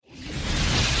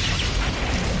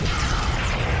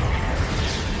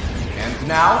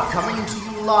now, coming to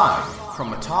you live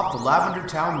from atop the Lavender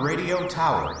Town Radio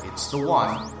Tower, it's the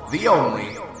one, the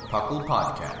only, Puckle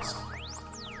Podcast.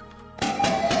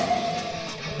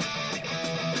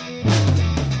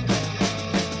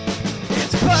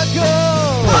 It's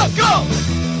Puckle! Puckle!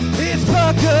 It's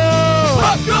Puckle!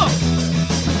 Puckle!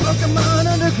 Pokemon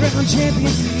Underground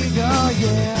Champions League, oh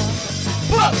yeah!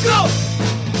 Puckle!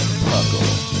 Puckle.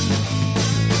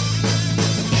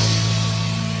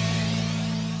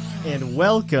 And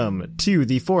welcome to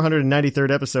the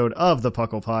 493rd episode of the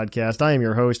Puckle Podcast. I am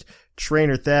your host,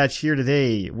 Trainer Thatch, here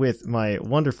today with my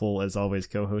wonderful, as always,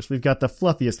 co-host. We've got the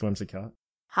fluffiest Whimsicott.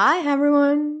 Hi,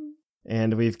 everyone.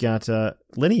 And we've got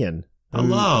Linian.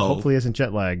 Hello. Hopefully isn't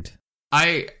jet lagged.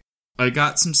 I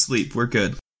got some sleep. We're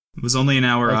good. It was only an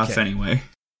hour off anyway.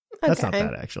 That's not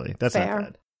bad, actually. That's not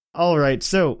bad. All right,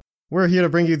 so we're here to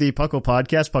bring you the Puckle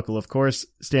Podcast. Puckle, of course,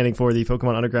 standing for the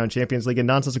Pokemon Underground Champions League, a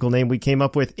nonsensical name we came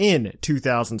up with in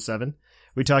 2007.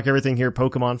 We talk everything here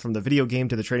Pokemon, from the video game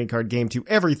to the trading card game to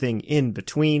everything in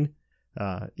between.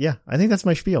 Yeah, I think that's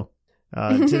my spiel.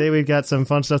 Today we've got some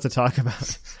fun stuff to talk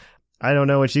about. I don't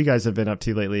know what you guys have been up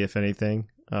to lately, if anything,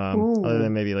 other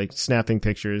than maybe like snapping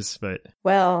pictures. But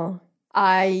well,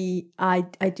 I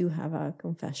do have a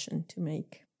confession to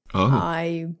make. Oh,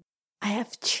 I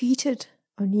have cheated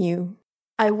on you.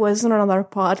 I was on another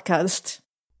podcast.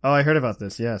 Oh, I heard about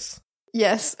this. Yes.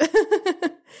 Yes.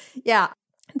 Yeah.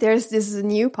 There's this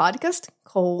new podcast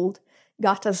called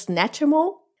Gotta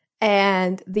Snatch'em,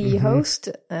 and the host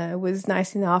was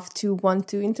nice enough to want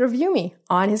to interview me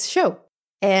on his show.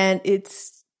 And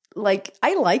it's like,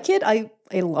 I like it. I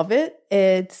love it.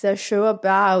 It's a show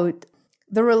about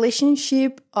the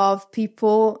relationship of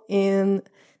people in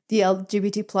the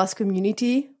LGBT plus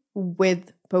community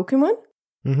with Pokemon.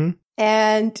 Mm-hmm.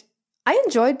 And I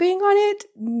enjoyed being on it.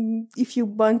 If you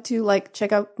want to like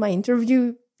check out my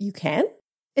interview, you can.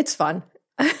 It's fun.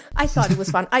 I thought it was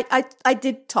fun. I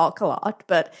did talk a lot,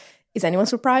 but is anyone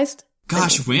surprised?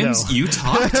 gosh, Wims, No. you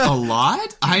talked a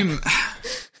lot? I'm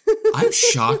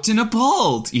shocked and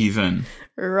appalled, even.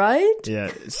 Right?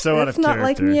 Yeah, so out of That's not character.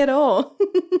 like me at all.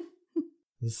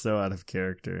 So out of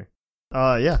character.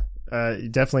 Yeah.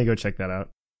 Definitely go check that out.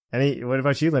 What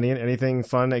about you, Linian? Anything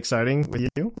fun, exciting with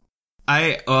you?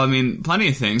 I mean, plenty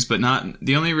of things, but not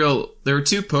the only real. There were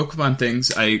two Pokemon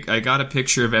things. I got a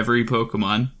picture of every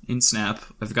Pokemon in Snap.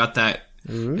 I've got that.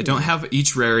 Ooh. I don't have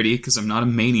each rarity because I'm not a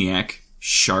maniac.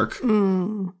 Shark.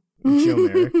 Joe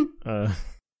Merrick.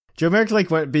 Joe Merrick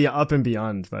went up and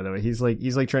beyond. By the way, he's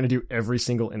trying to do every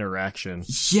single interaction.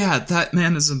 Yeah, that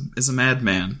man is a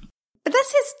madman. But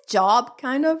that's his job,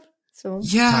 kind of. So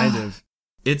Yeah, Kind of.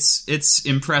 It's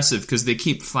impressive because they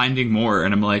keep finding more,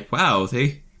 and I'm like, wow,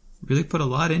 they really put a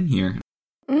lot in here.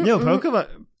 No,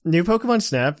 New Pokemon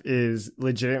Snap is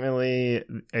legitimately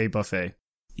a buffet.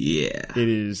 Yeah.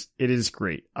 It is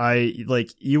great.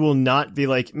 You will not be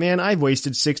like, man, I've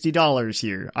wasted $60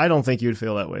 here. I don't think you'd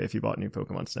feel that way if you bought New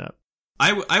Pokemon Snap.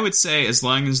 I would say as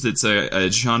long as it's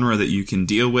a genre that you can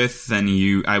deal with,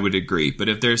 then I would agree. But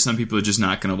if there's some people who are just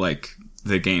not going to like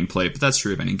the gameplay, but that's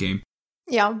true of any game.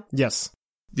 yeah. Yes.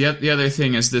 The other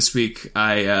thing is this week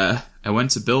I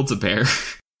went to Build-A-Bear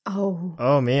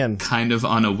Oh, man. kind of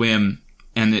on a whim,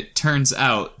 and it turns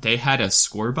out they had a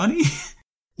Score Bunny.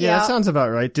 Yeah, that sounds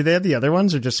about right. Do they have the other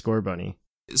ones or just Score Bunny?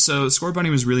 So Score Bunny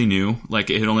was really new. Like,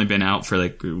 it had only been out for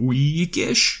like a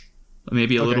week-ish.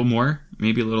 Maybe a little more,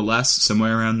 maybe a little less,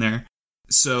 somewhere around there.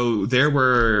 So there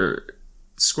were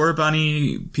Score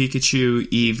Bunny, Pikachu,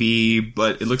 Eevee,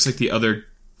 but it looks like the other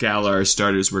Galar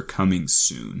starters were coming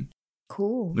soon.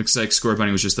 Cool. Looks like Score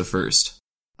Bunny was just the first.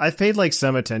 I've paid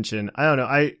some attention. I don't know.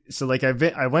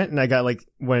 I went and I got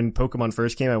when Pokemon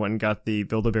first came, I went and got the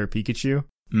Build-A-Bear Pikachu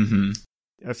Mm-hmm.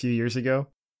 a few years ago,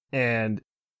 and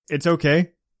it's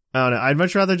okay. I don't know. I'd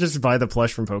much rather just buy the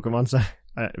plush from Pokemon side.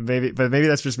 Maybe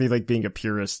that's just me being a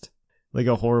purist, a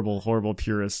horrible, horrible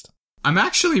purist. I'm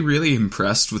actually really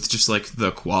impressed with just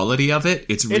the quality of it.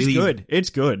 It's really good. It's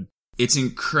good. It's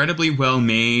incredibly well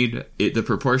made. The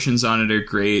proportions on it are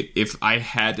great. If I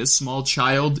had a small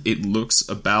child, it looks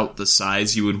about the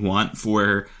size you would want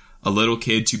for a little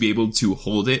kid to be able to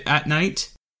hold it at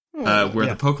night. Where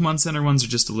the Pokemon Center ones are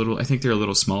just a little, I think they're a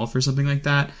little small for something like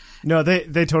that. No,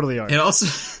 they totally are. And also,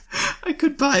 I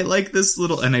could buy this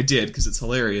little, and I did because it's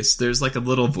hilarious. There's a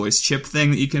little voice chip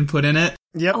thing that you can put in it.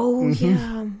 Yep. Oh,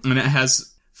 yeah. And it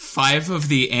has 5 of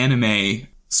the anime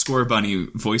Score Bunny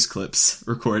voice clips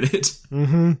recorded.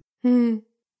 Mm-hmm.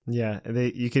 Yeah,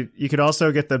 you could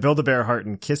also get the Build-A-Bear heart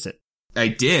and kiss it. I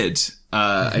did.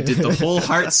 I did the whole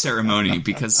heart ceremony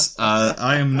because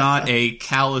I am not a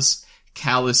callous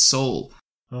soul.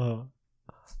 Oh,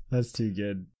 that's too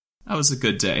good. That was a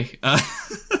good day.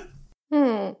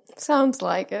 Sounds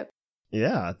like it.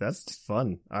 Yeah, that's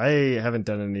fun. I haven't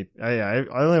done any. I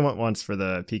only went once for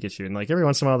the Pikachu, and like every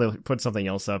once in a while they'll put something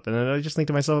else up, and then I just think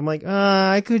to myself, I'm like,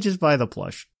 I could just buy the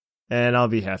plush, and I'll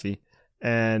be happy.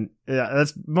 And yeah,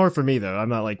 that's more for me though. I'm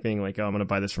not like being like, oh, I'm gonna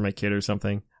buy this for my kid or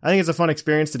something. I think it's a fun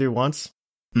experience to do once.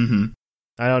 Mm-hmm.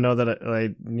 I don't know that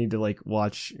I need to like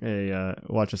watch a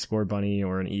Score Bunny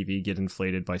or an Eevee get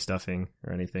inflated by stuffing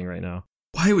or anything right now.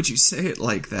 Why would you say it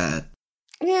like that?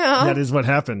 Yeah. That is what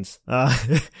happens.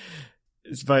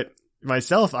 But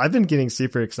myself, I've been getting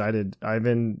super excited. I've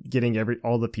been getting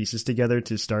all the pieces together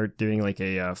to start doing like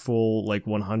a full like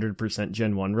 100%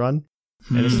 Gen 1 run.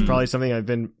 And this is probably something I've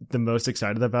been the most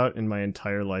excited about in my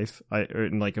entire life, or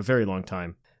in like a very long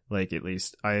time. Like at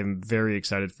least I am very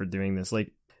excited for doing this.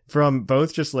 Like from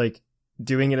both just like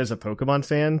doing it as a Pokemon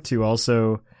fan to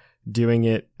also doing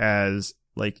it as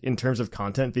like in terms of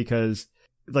content, because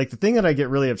like the thing that I get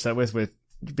really upset with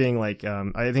being like,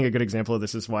 I think a good example of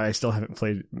this is why I still haven't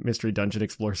played Mystery Dungeon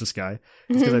Explores the Sky.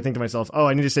 Because I think to myself, oh,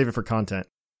 I need to save it for content.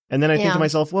 And then I think to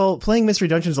myself, well, playing Mystery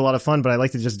Dungeon is a lot of fun, but I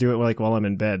like to just do it like while I'm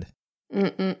in bed.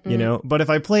 You know, but if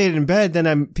I play it in bed,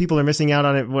 then people are missing out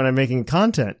on it when I'm making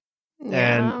content.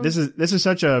 Yeah. And this is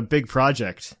such a big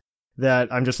project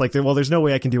that I'm just like, well, there's no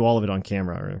way I can do all of it on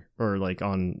camera or like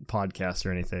on podcast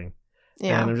or anything.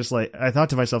 Yeah. And I'm just like, I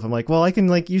thought to myself, I'm like, well, I can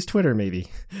like use Twitter maybe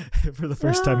for the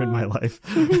first time in my life.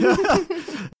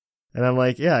 And I'm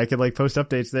like, yeah, I could like post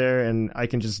updates there and I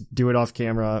can just do it off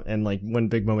camera. And like when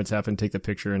big moments happen, take the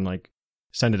picture and like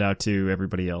send it out to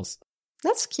everybody else.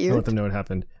 That's cute. I'll let them know what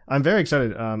happened. I'm very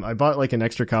excited. I bought like an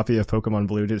extra copy of Pokemon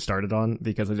Blue to start it on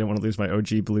because I didn't want to lose my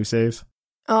OG Blue save.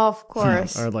 Oh, of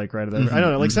course. Or like right there. I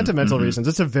don't know, like sentimental reasons.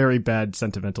 It's a very bad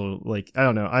sentimental, like, I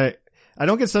don't know. I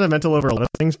don't get sentimental over a lot of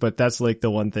things, but that's like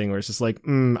the one thing where it's just like,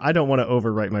 I don't want to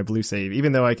overwrite my blue save,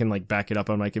 even though I can like back it up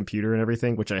on my computer and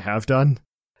everything, which I have done.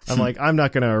 I'm like, I'm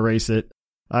not going to erase it.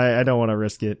 I don't want to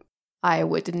risk it. I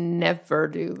would never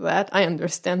do that. I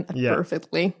understand that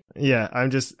perfectly. Yeah,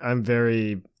 I'm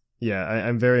very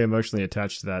emotionally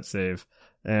attached to that save.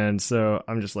 And so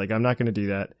I'm just like, I'm not going to do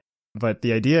that. But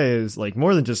the idea is like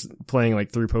more than just playing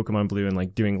like through Pokemon Blue and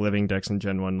like doing living decks in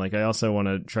Gen 1. Like I also want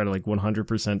to try to like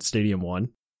 100% Stadium 1.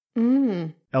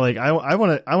 Like I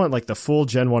want like the full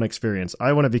Gen 1 experience.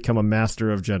 I want to become a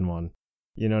master of Gen 1.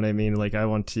 You know what I mean? Like I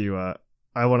want to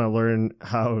learn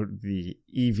how the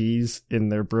EVs in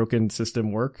their broken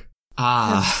system work.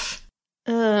 Stat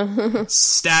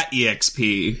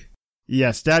EXP.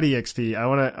 Yeah, Stat EXP. I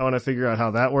want to figure out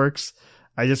how that works.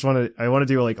 I want to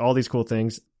do like all these cool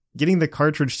things. Getting the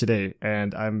cartridge today,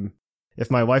 and if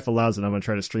my wife allows it, I'm going to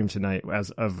try to stream tonight as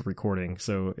of recording.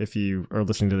 So if you are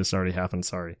listening to this already happened,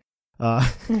 sorry. I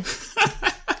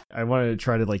want to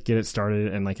try to like get it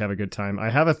started and like have a good time. I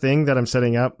have a thing that I'm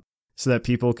setting up so that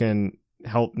people can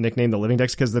help nickname the living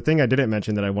decks, because the thing I didn't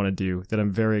mention that I want to do that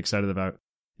I'm very excited about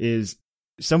is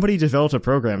somebody developed a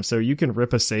program so you can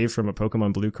rip a save from a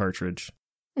Pokemon Blue cartridge.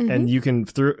 And you can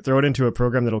throw it into a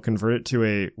program that'll convert it to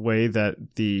a way that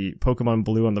the Pokemon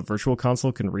Blue on the Virtual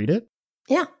Console can read it.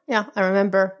 Yeah. I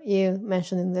remember you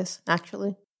mentioning this,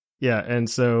 actually. Yeah, and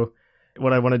so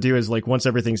what I want to do is, like, once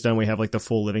everything's done, we have, like, the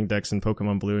full living decks in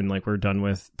Pokemon Blue, and, like, we're done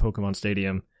with Pokemon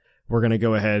Stadium. We're going to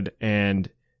go ahead and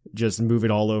just move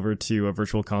it all over to a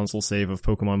Virtual Console save of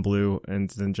Pokemon Blue,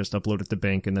 and then just upload it to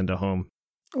Bank and then to home.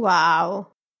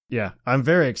 Wow. Yeah, I'm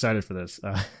very excited for this.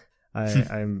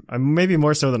 I'm maybe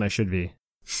more so than I should be.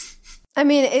 I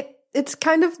mean, it's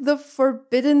kind of the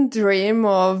forbidden dream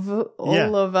of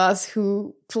all of us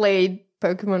who played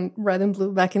Pokemon Red and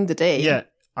Blue back in the day. Yeah,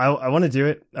 I want to do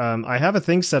it. I have a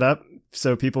thing set up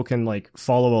so people can like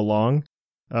follow along.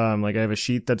 Like I have a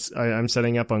sheet I'm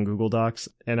setting up on Google Docs,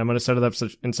 and I'm going to set it up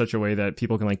in such a way that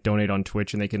people can like donate on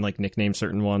Twitch, and they can like nickname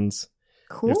certain ones.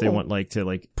 Cool. If they want like to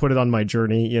like put it on my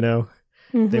journey, you know.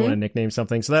 They want to nickname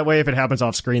something. So that way, if it happens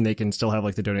off screen, they can still have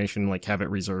like the donation, like have it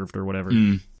reserved or whatever.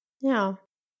 Yeah.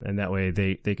 And that way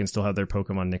they can still have their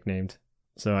Pokemon nicknamed.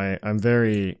 So I'm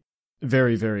very,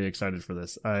 very, very excited for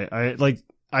this. I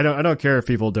don't care if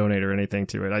people donate or anything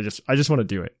to it. I just want to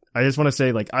do it. I just want to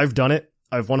say like, I've done it.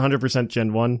 I've 100%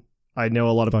 Gen 1. I know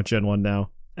a lot about Gen 1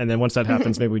 now. And then once that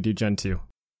happens, maybe we do Gen 2.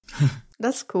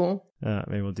 That's cool.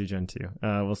 Maybe we'll do Gen 2.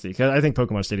 We'll see. 'Cause I think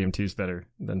Pokemon Stadium 2 is better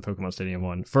than Pokemon Stadium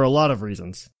 1 for a lot of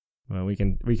reasons. Well, we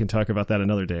can talk about that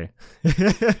another day.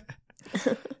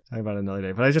 Talk about it another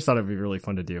day. But I just thought it'd be really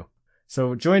fun to do.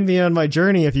 So join me on my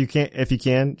journey if you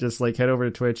can. Just like head over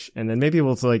to Twitch, and then maybe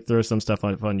we'll like throw some stuff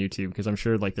on YouTube, because I'm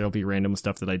sure like there'll be random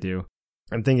stuff that I do.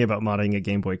 I'm thinking about modding a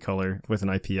Game Boy Color with an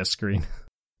IPS screen,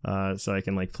 so I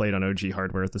can like play it on OG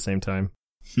hardware at the same time.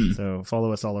 So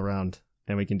follow us all around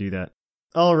and we can do that.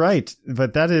 All right.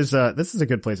 But this is a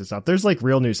good place to stop. There's like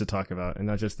real news to talk about and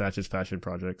not just Thatch's passion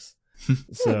projects.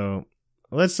 So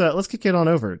let's kick it on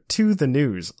over to the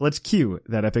news. Let's cue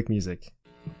that epic music.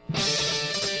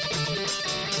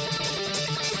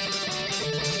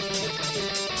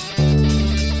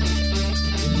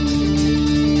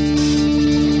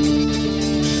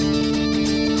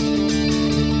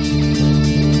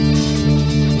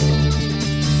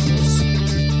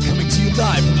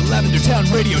 Live from the Lavender Town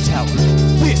Radio Tower.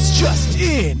 This just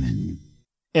in.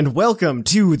 And welcome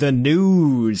to the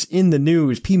news. In the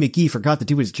news, P. McGee forgot to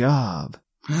do his job.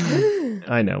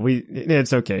 I know.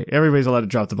 It's okay. Everybody's allowed to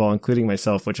drop the ball, including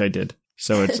myself, which I did.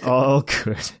 So it's all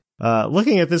good.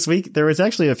 Looking at this week, there was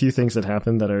actually a few things that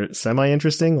happened that are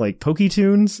semi-interesting, like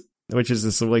PokeTunes, which is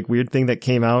this like weird thing that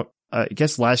came out, I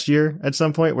guess last year at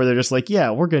some point, where they're just like,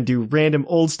 yeah, we're going to do random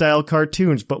old style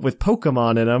cartoons, but with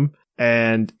Pokemon in them.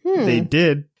 And they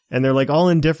did. And they're like all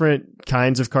in different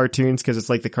kinds of cartoons because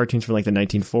it's like the cartoons from like the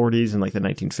 1940s and like the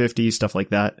 1950s, stuff like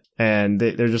that. And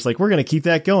they're just like, we're going to keep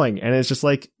that going. And it's just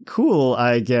like, cool,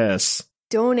 I guess.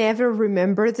 Don't ever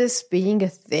remember this being a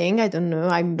thing. I don't know.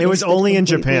 It was only in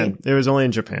Japan. It was only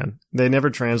in Japan. They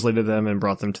never translated them and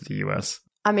brought them to the US.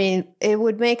 I mean, it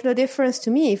would make no difference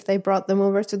to me if they brought them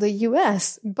over to the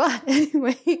US. But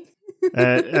anyway.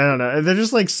 I don't know. They're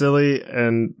just like silly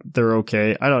and they're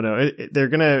okay. I don't know. They're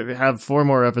going to have 4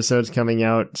 more episodes coming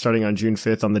out starting on June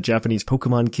 5th on the Japanese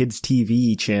Pokemon Kids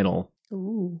TV channel.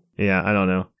 Ooh. Yeah, I don't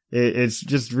know. It's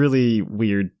just really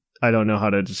weird. I don't know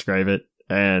how to describe it.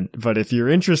 But if you're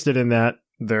interested in that,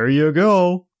 there you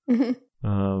go. I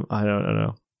don't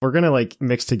know. We're going to like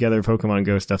mix together Pokemon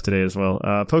Go stuff today as well.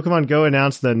 Pokemon Go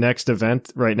announced the next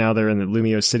event. Right now they're in the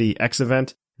Lumiose City X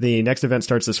event. The next event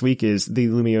starts this week is the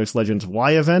Lumiose Legends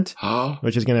Y event,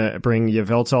 which is going to bring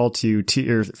Yveltal to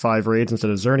tier 5 raids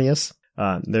instead of Xerneas.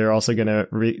 They're also going to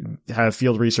have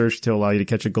field research to allow you to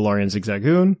catch a Galarian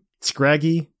Zigzagoon,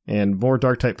 Scraggy, and more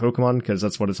Dark-type Pokemon, because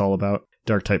that's what it's all about,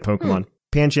 Dark-type Pokemon.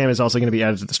 Pancham is also going to be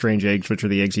added to the Strange Eggs, which are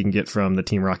the eggs you can get from the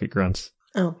Team Rocket Grunts.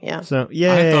 Oh, yeah. So,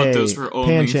 yay! I thought those were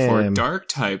only Pancham. for dark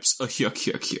types. Oh, yuck.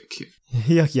 Yuck.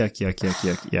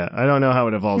 Yeah, I don't know how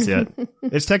it evolves yet.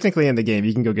 It's technically in the game.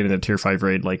 You can go get in a tier 5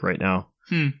 raid like right now.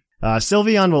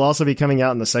 Sylveon will also be coming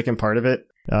out in the second part of it,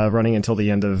 running until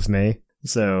the end of May.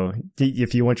 So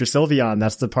if you want your Sylveon,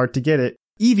 that's the part to get it.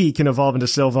 Eevee can evolve into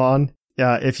Sylveon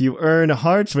if you earn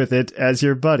hearts with it as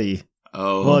your buddy.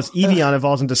 Oh. Well, as Eevee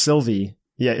evolves into Sylvie.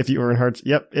 Yeah, if you earn hearts.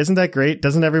 Yep, isn't that great?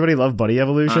 Doesn't everybody love buddy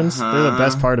evolutions? They're the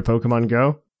best part of Pokemon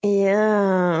Go.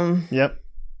 Yeah. Yep.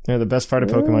 They're the best part of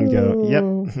Pokemon Go.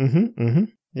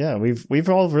 Yep. Yeah, we've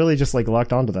all really just like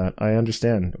locked onto that. I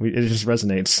understand. It just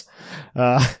resonates.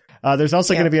 There's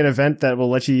also going to be an event that will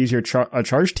let you use your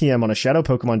charge TM on a shadow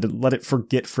Pokemon to let it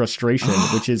forget frustration,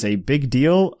 which is a big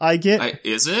deal. I get.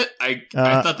 Is it? I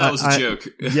thought that was a joke.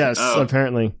 Yes,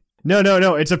 apparently.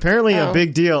 No. It's apparently a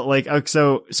big deal. Like,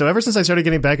 so ever since I started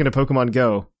getting back into Pokemon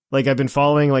Go, like I've been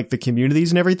following like the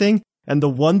communities and everything. And the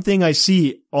one thing I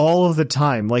see all of the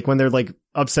time, like when they're like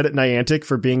upset at Niantic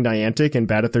for being Niantic and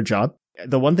bad at their job,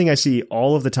 the one thing I see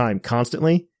all of the time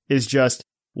constantly is just,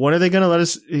 when are they going to let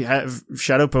us have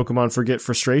shadow Pokemon forget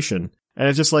frustration? And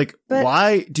it's just like,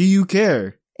 why do you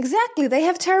care? Exactly. They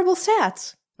have terrible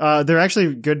stats. They're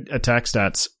actually good attack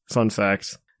stats. Fun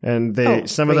fact. And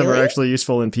some of them are actually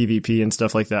useful in PvP and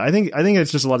stuff like that. I think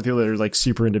it's just a lot of people that are like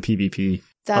super into PvP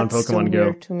on Pokemon Go.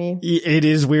 Weird to me. It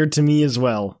is weird to me as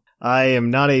well. I am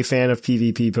not a fan of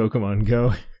PvP Pokemon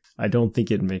Go. I don't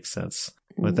think it makes sense.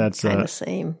 But that's kind of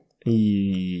same.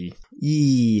 Yeah.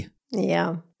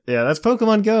 Yeah, that's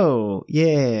Pokemon Go.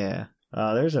 Yeah.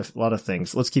 There's a lot of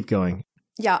things. Let's keep going.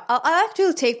 Yeah, I'll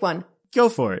actually take one. Go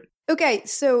for it. Okay,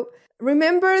 so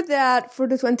remember that for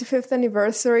the 25th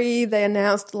anniversary, they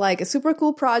announced like a super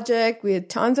cool project with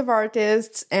tons of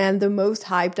artists, and the most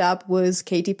hyped up was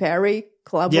Katy Perry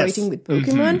collaborating with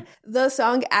Pokemon. The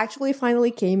song actually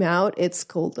finally came out. It's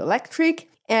called Electric,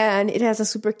 and it has a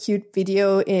super cute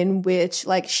video in which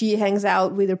like she hangs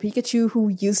out with her Pikachu who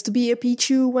used to be a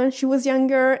Pichu when she was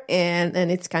younger, and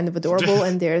it's kind of adorable.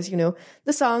 And there's,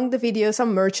 the song, the video,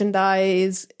 some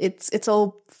merchandise. It's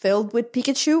all filled with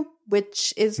Pikachu,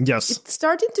 which is it's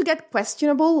starting to get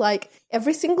questionable. Like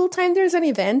every single time there's an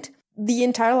event, the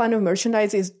entire line of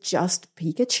merchandise is just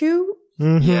Pikachu.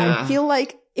 Yeah. I feel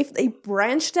like if they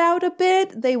branched out a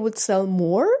bit, they would sell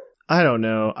more. I don't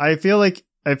know. I feel like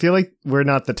we're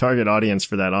not the target audience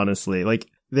for that, honestly. Like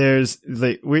there's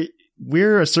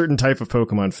we're a certain type of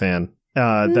Pokemon fan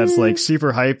that's like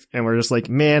super hype, and we're just like,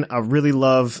 man, I really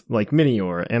love like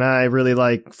Minior, and I really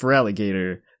like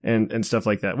Feraligatr. and stuff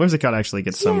like that. Whimsicott actually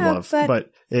gets some love,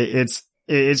 but it's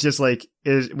just like,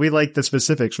 we like the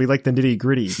specifics. We like the nitty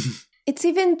gritty. It's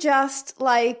even just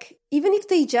like, even if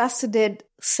they just did,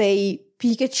 say,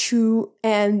 Pikachu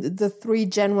and the 3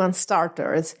 Gen 1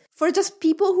 starters, for just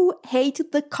people who hate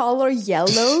the color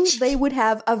yellow, they would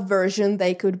have a version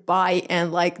they could buy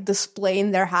and like display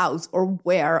in their house or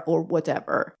wear or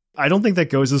whatever. I don't think that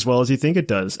goes as well as you think it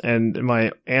does. And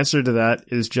my answer to that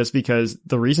is just because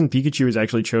the reason Pikachu was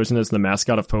actually chosen as the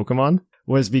mascot of Pokemon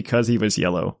was because he was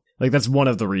yellow. Like, that's one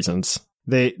of the reasons.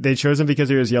 They chose him because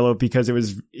he was yellow, because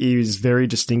he was very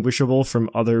distinguishable from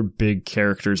other big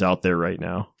characters out there right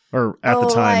now. Or at the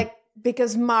time. Like,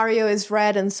 because Mario is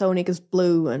red and Sonic is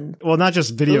blue, and well, not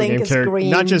just video Link game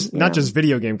characters, not just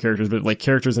video game characters, but like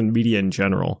characters in media in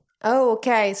general. Oh,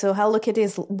 okay. So Hello Kitty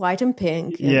is white and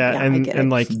pink. And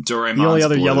like Doraemon's the only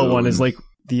other blue yellow one is like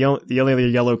the only other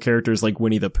yellow character is like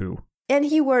Winnie the Pooh. And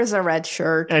he wears a red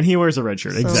shirt. Exactly.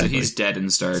 So he's dead in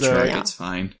Star Trek. Yeah. It's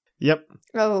fine. Yep.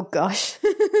 Oh gosh,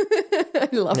 I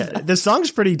love that. The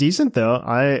song's pretty decent though.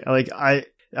 I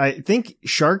think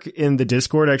Shark in the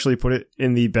Discord actually put it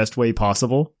in the best way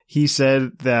possible. He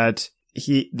said that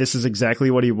this is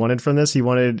exactly what he wanted from this. He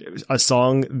wanted a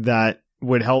song that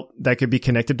would help, that could be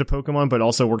connected to Pokemon, but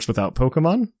also works without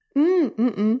Pokemon.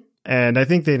 And I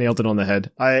think they nailed it on the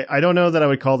head. I don't know that I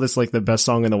would call this like the best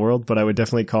song in the world, but I would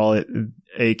definitely call it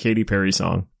a Katy Perry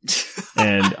song.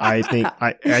 And I think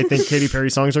Katy Perry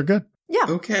songs are good. Yeah.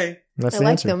 Okay. That's I the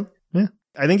like answer. them. Yeah.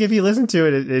 I think if you listen to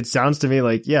it, it sounds to me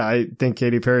like, yeah, I think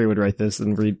Katy Perry would write this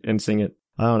and read and sing it.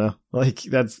 I don't know. Like,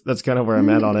 that's kind of where I'm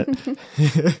at on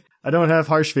it. I don't have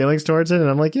harsh feelings towards it, and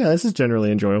I'm like, yeah, this is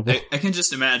generally enjoyable. I can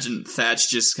just imagine Thatch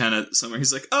just kind of somewhere.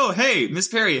 He's like, "Oh, hey, Miss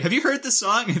Perry, have you heard this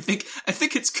song? I think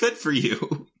it's good for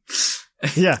you."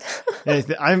 Yeah,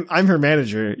 I'm her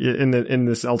manager in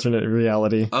this alternate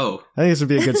reality. Oh, I think this would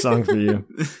be a good song for you.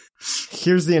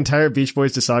 Here's the entire Beach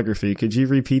Boys discography. Could you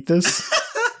repeat this?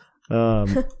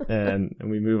 And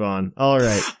we move on. All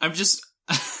right. I'm just.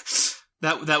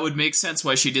 That would make sense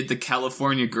why she did the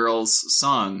California Girls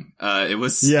song. It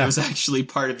was actually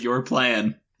part of your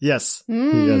plan. Yes.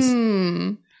 Yes.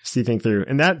 Seeping through.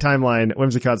 In that timeline,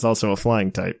 Whimsicott's also a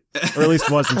flying type. Or at least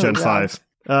was in Gen 5.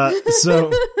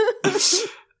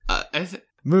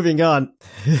 Moving on.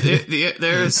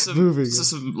 There's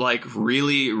some like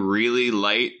really, really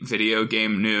light video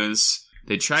game news.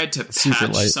 They tried to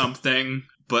patch something,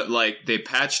 but like they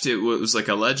patched it. It was like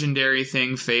a legendary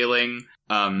thing failing.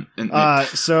 So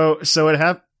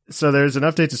there's an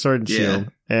update to Sword and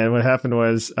Shield, and what happened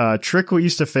was Trick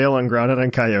used to fail on Grounded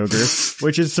and Kyogre,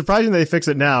 which is surprising they fix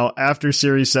it now after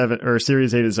Series 7 or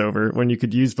Series 8 is over, when you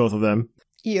could use both of them.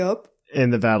 Yep. In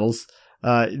the battles.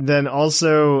 Then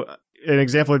also an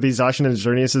example would be Zacian and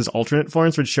Xerneas' alternate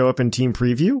forms would show up in Team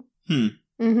Preview,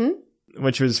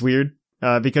 which was weird.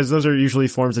 Because those are usually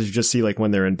forms that you just see like when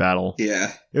they're in battle.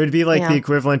 Yeah. It would be like the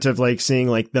equivalent of like seeing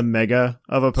like the mega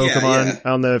of a Pokemon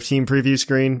on the team preview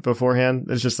screen beforehand.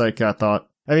 It's just like a thought.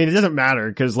 I mean, it doesn't matter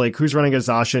because like who's running a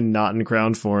Zacian not in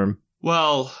ground form?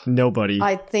 Well, nobody.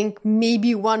 I think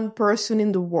maybe one person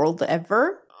in the world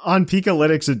ever. On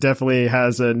Pikalytics, it definitely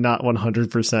has a not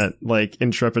 100% like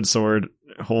Intrepid Sword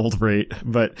hold rate,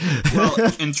 but well,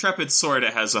 Intrepid Sword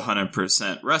it has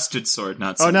 100%. Rusted Sword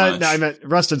not so much. No, I meant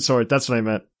Rusted Sword. That's what I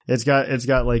meant. It's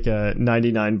got like a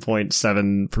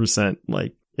 99.7%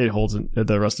 like it holds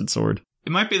the Rusted Sword.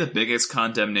 It might be the biggest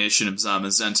condemnation of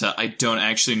Zamazenta. I don't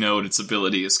actually know what its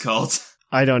ability is called.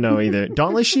 I don't know either.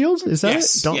 Dauntless Shield? Is that it?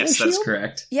 Dauntless Shield? That's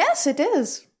correct. Yes, it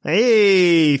is.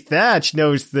 Hey, Thatch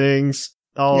knows things.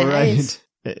 All nice.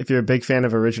 Right. If you're a big fan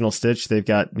of Original Stitch, they've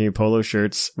got new polo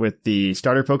shirts with the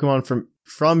starter Pokemon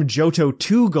from Johto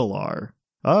to Galar.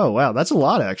 Oh, wow. That's a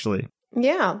lot, actually.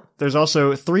 Yeah. There's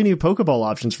also 3 new Pokeball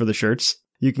options for the shirts.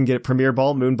 You can get Premier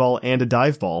Ball, Moon Ball, and a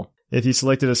Dive Ball. If you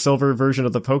selected a silver version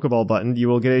of the Pokeball button, you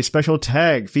will get a special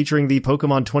tag featuring the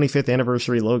Pokemon 25th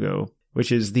Anniversary logo,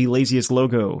 which is the laziest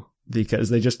logo because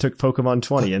they just took Pokemon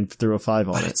 20 and threw a 5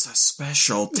 on it. It's a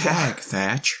special tag,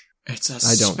 Thatch. It's a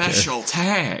special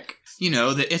tag. You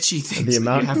know, the itchy things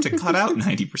that you have to cut out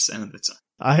 90% of the time.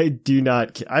 I do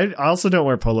not. I also don't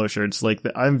wear polo shirts. Like,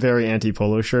 I'm very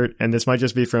anti-polo shirt, and this might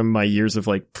just be from my years of,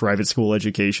 like, private school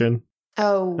education.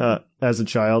 Oh. As a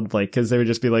child, like, because they would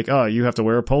just be like, oh, you have to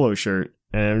wear a polo shirt.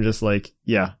 And I'm just like,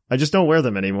 yeah, I just don't wear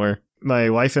them anymore. My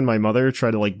wife and my mother try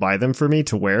to, like, buy them for me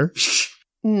to wear.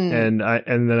 And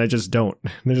then I just don't.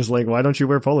 They're just like, why don't you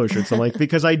wear polo shirts? I'm like,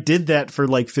 because I did that for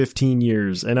like 15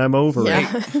 years and I'm over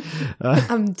it.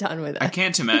 I'm done with it. I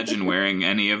can't imagine wearing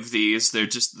any of these. They're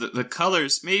just the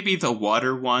colors, maybe the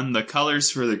water one, the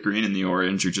colors for the green and the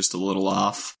orange are just a little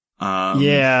off.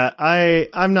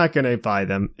 I'm not gonna buy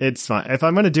them. It's fine. If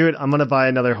I'm gonna do it, I'm gonna buy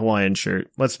another Hawaiian shirt.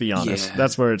 Let's be honest. Yeah.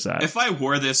 That's where it's at. If I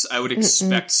wore this, I would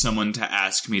expect someone to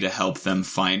ask me to help them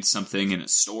find something in a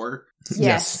store.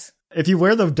 Yes. If you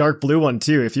wear the dark blue one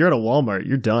too, if you're at a Walmart,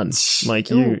 you're done. Like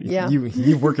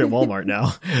you work at Walmart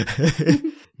now.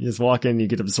 You just walk in, you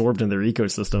get absorbed in their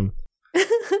ecosystem.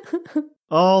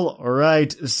 All right.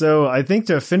 So I think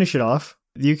to finish it off,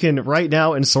 you can right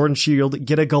now in Sword and Shield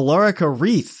get a Galarica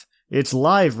wreath. It's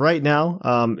live right now.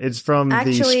 It's from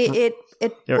it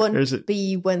won't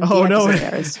be when the episode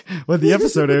airs. When the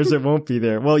episode airs, it won't be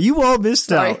there. Well, you all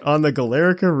missed out on the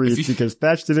Galarica wreath because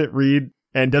Thatch didn't read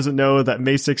and doesn't know that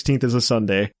May 16th is a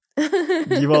Sunday.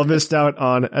 You all missed out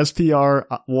on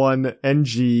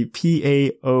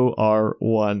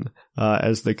SPR1NGPAOR1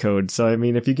 as the code. So, I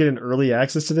mean, if you get an early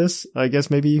access to this, I guess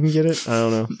maybe you can get it. I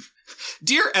don't know.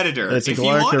 Dear editor, if you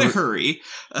want to hurry.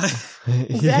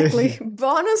 Exactly.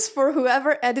 Bonus for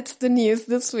whoever edits the news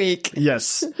this week.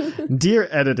 Yes. Dear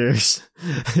editors.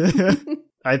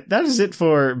 That is it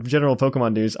for general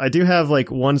Pokemon news. I do have like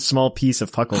one small piece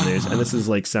of Puckle news, and this is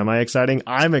like semi-exciting.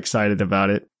 I'm excited about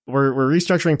it. We're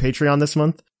restructuring Patreon this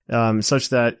month, such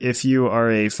that if you are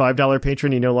a $5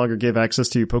 patron, you no longer give access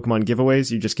to Pokemon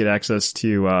giveaways. You just get access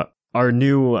to our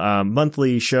new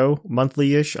monthly show,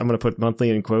 monthly-ish. I'm going to put monthly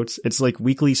in quotes. It's like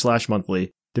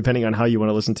weekly/monthly, depending on how you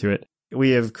want to listen to it. We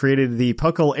have created the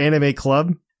Puckle Anime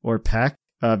Club, or PAC,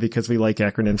 because we like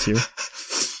acronyms here.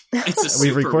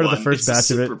 We've recorded the first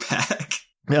batch of it. Pack.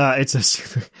 It's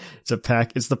a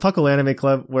pack. It's the Puckle Anime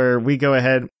Club, where we go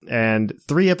ahead and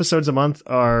 3 episodes a month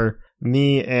are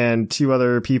me and 2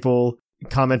 other people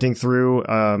commenting through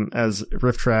as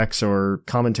riff tracks or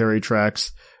commentary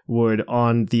tracks would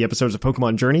on the episodes of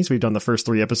Pokemon Journeys. We've done the first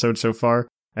 3 episodes so far.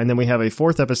 And then we have a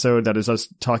 4th episode that is us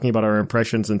talking about our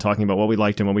impressions and talking about what we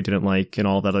liked and what we didn't like and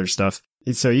all that other stuff.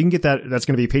 So you can get that. That's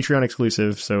going to be Patreon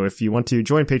exclusive. So if you want to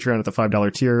join Patreon at the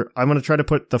 $5 tier, I'm going to try to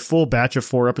put the full batch of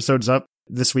 4 episodes up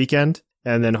this weekend.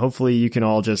 And then hopefully you can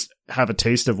all just have a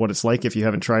taste of what it's like if you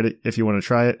haven't tried it, if you want to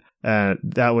try it.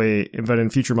 That way, but in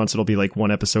future months, it'll be like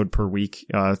 1 episode per week,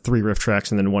 3 riff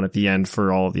tracks, and then 1 at the end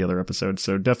for all of the other episodes.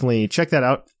 So definitely check that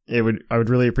out. I would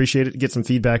really appreciate it. Get some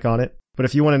feedback on it. But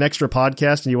if you want an extra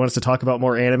podcast and you want us to talk about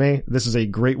more anime, this is a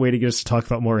great way to get us to talk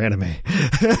about more anime.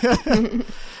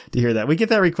 To hear that. We get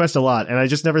that request a lot, and I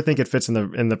just never think it fits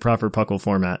in the proper Puckle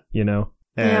format, you know?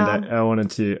 And I wanted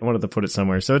to put it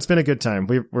somewhere. So it's been a good time.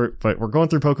 We're going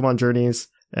through Pokemon Journeys.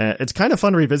 It's kind of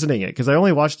fun revisiting it because I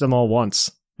only watched them all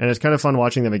once, and it's kind of fun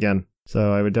watching them again.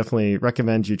 So I would definitely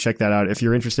recommend you check that out if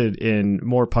you're interested in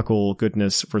more Puckle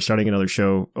goodness. We're starting another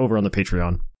show over on the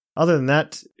Patreon. Other than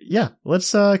that, yeah,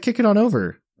 let's kick it on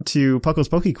over to Puckle's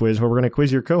Poke Quiz, where we're going to quiz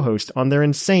your co-host on their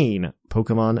insane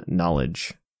Pokemon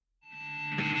knowledge.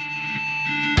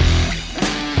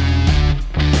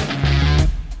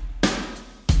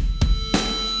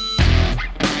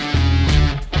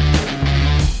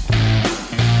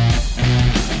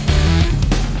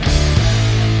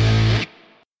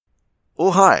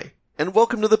 Oh hi, and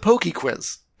welcome to the Poke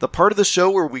Quiz, the part of the show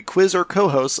where we quiz our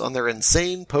co-hosts on their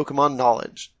insane Pokemon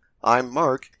knowledge. I'm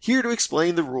Mark, here to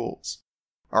explain the rules.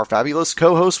 Our fabulous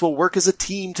co-hosts will work as a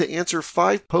team to answer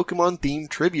 5 Pokemon-themed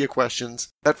trivia questions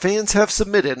that fans have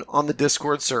submitted on the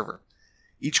Discord server.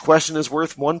 Each question is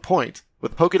worth 1 point,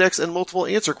 with Pokedex and multiple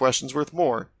answer questions worth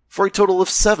more, for a total of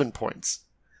 7 points.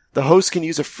 The hosts can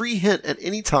use a free hint at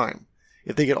any time.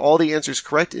 If they get all the answers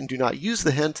correct and do not use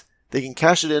the hint, they can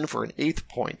cash it in for an 8th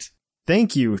point.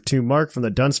 Thank you to Mark from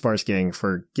the Dunsparce Gang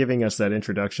for giving us that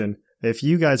introduction. If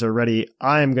you guys are ready,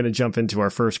 I'm going to jump into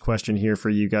our first question here for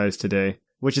you guys today,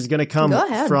 which is going to come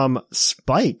from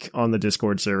Spike on the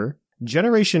Discord server.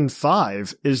 Generation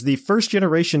 5 is the first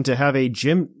generation to have a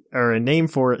gym or a name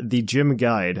for the gym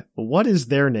guide. What is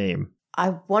their name?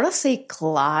 I want to say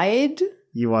Clyde.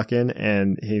 You walk in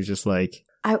and he's just like...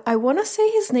 I want to say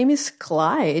his name is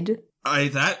Clyde.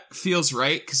 That feels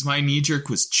right, because my knee-jerk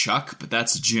was Chuck, but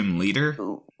that's a gym leader.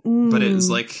 But it was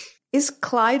like... Is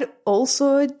Clyde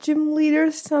also a gym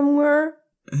leader somewhere?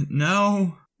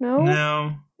 No.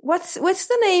 What's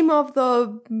the name of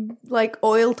the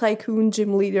oil tycoon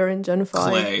gym leader in Gen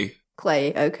 5?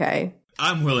 Clay. Okay.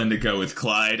 I'm willing to go with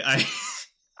Clyde.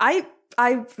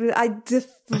 The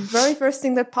very first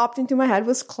thing that popped into my head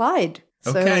was Clyde.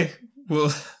 So. Okay.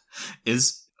 Well,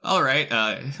 all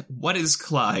right. What is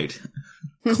Clyde?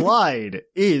 Clyde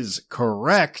is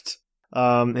correct.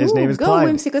 His name is Clyde.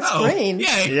 Whimsicott Sprain.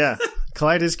 Yeah.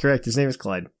 Clyde is correct. His name is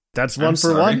Clyde. That's 1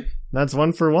 for 1. That's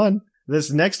 1 for 1.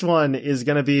 This next one is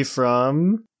going to be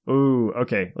from... Ooh,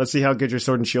 okay. Let's see how good your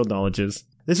Sword and Shield knowledge is.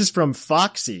 This is from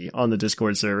Foxy on the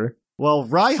Discord server. Well,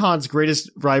 Raihan's greatest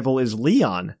rival is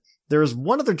Leon. There is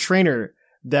one other trainer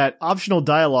that optional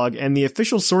dialogue and the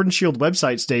official Sword and Shield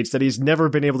website states that he's never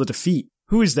been able to defeat.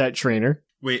 Who is that trainer?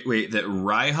 Wait, that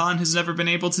Raihan has never been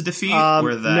able to defeat?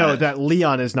 Or that... No, that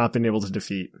Leon has not been able to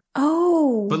defeat.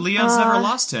 Oh. But Leon's never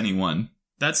lost to anyone.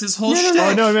 That's his whole shtick.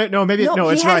 Oh, no, maybe... No,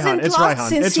 it's Raihan. It's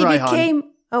Raihan. It's Raihan.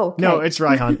 Oh, okay. No, it's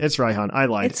Raihan. It's Raihan. I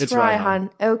lied. It's Raihan.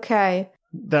 Okay.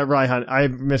 That Raihan. I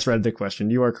misread the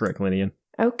question. You are correct, Linian.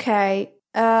 Okay.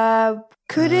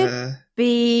 Could it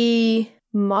be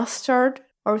Mustard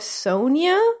or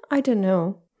Sonia? I don't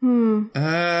know. Well,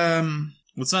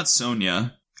 it's not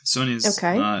Sonia. Sonia's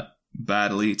not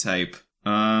badly type.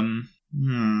 The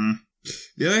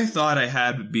other thought I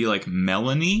had would be like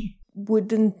Melanie.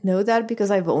 Wouldn't know that because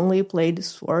I've only played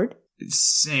Sword.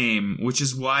 Same, which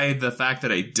is why the fact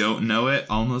that I don't know it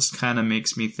almost kind of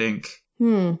makes me think.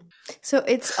 So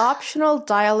it's optional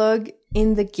dialogue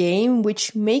in the game,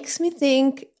 which makes me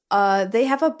think they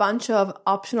have a bunch of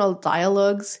optional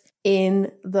dialogues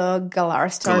in the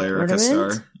Galarstar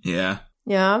tournament.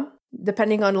 Yeah.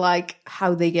 Depending on like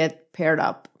how they get paired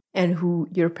up and who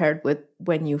you're paired with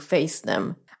when you face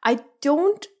them. I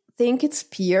don't think it's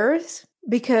Piers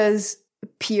because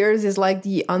Piers is like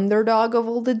the underdog of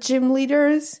all the gym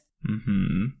leaders.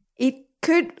 Mm-hmm. It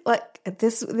could like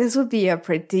this would be a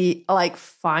pretty like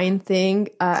fine thing.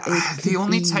 The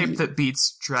only type that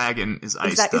beats dragon is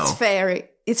ice. Though.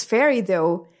 It's fairy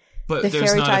though. But the there's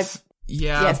fairy not type.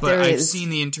 Yes, but I've seen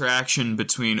the interaction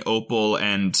between Opal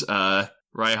and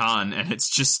Raihan, and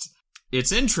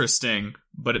it's interesting,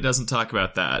 but it doesn't talk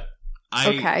about that.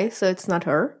 Okay, so it's not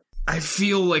her? I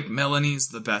feel like Melanie's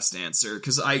the best answer,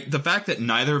 because the fact that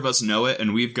neither of us know it,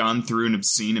 and we've gone through an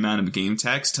obscene amount of game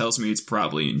text, tells me it's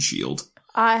probably in S.H.I.E.L.D.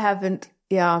 I haven't,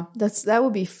 that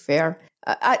would be fair.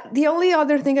 The only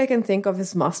other thing I can think of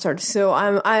is Mustard. So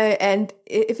and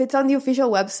if it's on the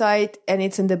official website and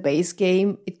it's in the base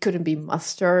game, it couldn't be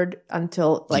Mustard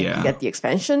until you get the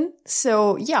expansion.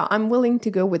 So yeah, I'm willing to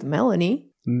go with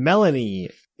Melanie. Melanie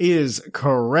is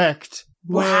correct.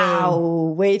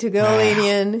 Wow, way to go,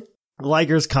 Lanian.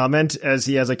 Liger's comment, as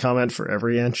he has a comment for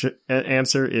every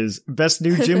answer, is best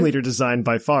new gym leader design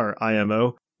by far.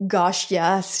 IMO. Gosh,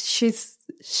 yes,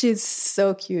 she's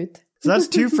so cute. So that's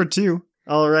 2 for 2.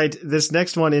 All right, this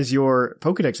next one is your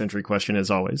Pokedex entry question,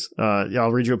 as always.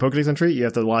 I'll read you a Pokedex entry. You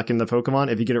have to lock in the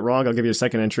Pokemon. If you get it wrong, I'll give you a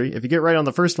second entry. If you get right on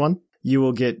the first one, you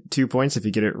will get 2 points. If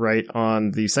you get it right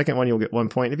on the second one, you'll get 1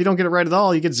 point. If you don't get it right at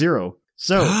all, you get 0.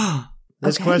 So,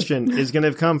 this question is going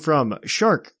to come from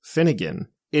Shark Finnegan.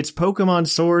 Its Pokemon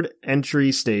Sword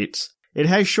entry states, it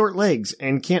has short legs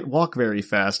and can't walk very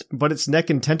fast, but its neck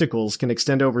and tentacles can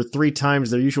extend over 3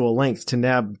 times their usual length to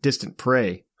nab distant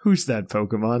prey. Who's that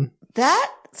Pokemon?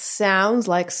 That sounds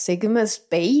like Sigma's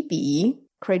baby,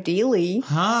 Cradily.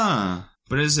 Huh.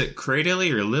 But is it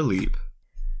Cradily or Lileep?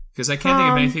 Because I can't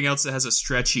think of anything else that has a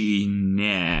stretchy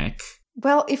neck.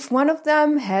 Well, if one of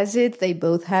them has it, they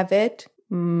both have it.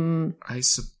 I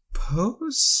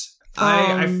suppose?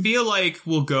 I feel like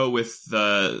we'll go with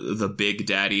the big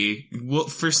daddy. Well,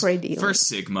 for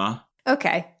Sigma.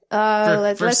 Okay.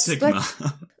 Let's Sigma.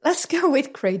 Let's go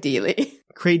with Cradily.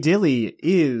 Cradily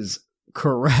is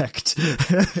correct.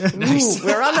 Nice. Ooh,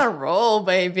 we're on a roll,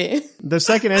 baby. The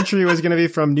second entry was going to be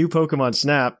from New Pokemon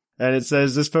Snap, and it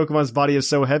says, this Pokemon's body is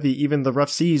so heavy, even the rough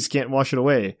seas can't wash it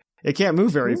away. It can't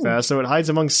move very fast, so it hides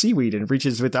among seaweed and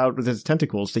reaches out with its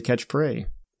tentacles to catch prey.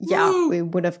 Yeah, we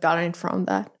would have gotten it from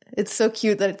that. It's so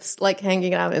cute that it's like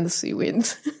hanging out in the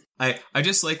seaweeds. I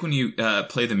just like when you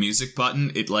play the music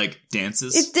button, it like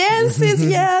dances. It dances,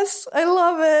 yes. I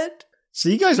love it. So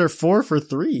you guys are 4 for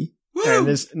 3. Woo! And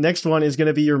this next one is going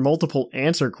to be your multiple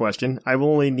answer question. I will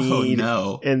only need,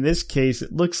 in this case,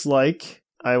 it looks like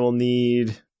I will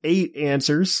need 8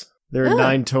 answers. There are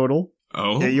 9 total.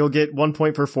 Oh. You'll get 1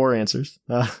 point per 4 answers.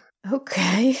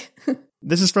 Okay.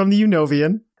 This is from the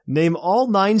Unovian. Name all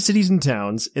 9 cities and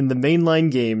towns in the mainline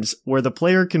games where the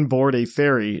player can board a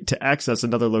ferry to access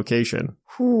another location.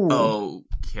 Ooh.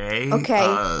 Okay. Wait.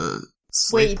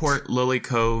 Slateport, Lily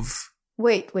Cove.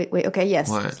 Wait. Okay, yes.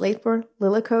 What? Slateport,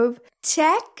 Lily Cove.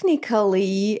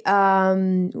 Technically,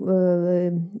 the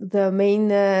main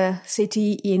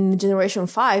city in Generation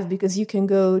 5, because you can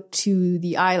go to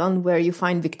the island where you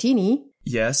find Victini.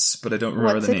 Yes, but I don't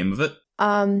remember the name of it.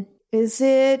 Is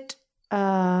it...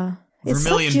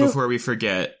 Vermilion before we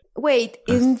forget. Wait,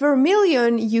 in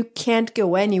Vermilion, you can't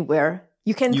go anywhere.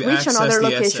 You can't reach another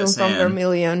location from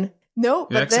Vermilion. No,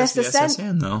 but the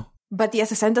SSN, though. But the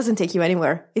SSN doesn't take you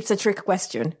anywhere. It's a trick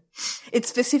question. It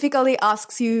specifically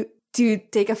asks you to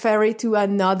take a ferry to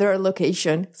another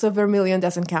location, so Vermilion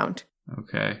doesn't count.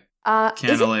 Okay.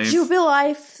 Canalave. Is it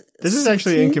Jubilife? This is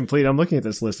actually incomplete. I'm looking at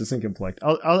this list. It's incomplete.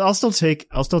 I'll still take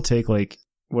like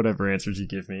whatever answers you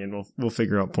give me, and we'll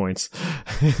figure out points.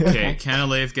 Okay,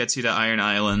 Canalave gets you to Iron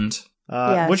Island.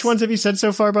 Yes. Which ones have you said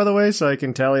so far, by the way, so I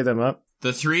can tally them up?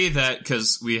 The three that,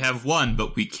 because we have one,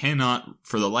 but we cannot,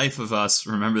 for the life of us,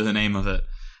 remember the name of it.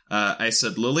 I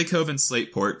said Lily Cove and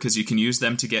Slateport, because you can use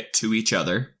them to get to each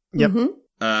other. Yep.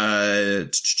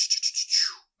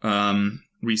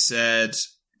 We said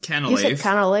Canalave. You said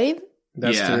Canalave?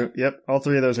 That's true. Yep. All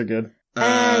three of those are good.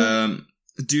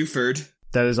 Dewford.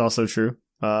 That is also true.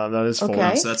 That is 4.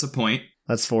 Okay. So that's a point.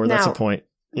 That's 4. That's a Now- point.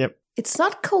 Yep. It's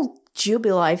not called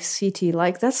Jubilife City.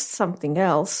 Like, that's something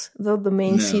else. Though the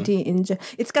main No. city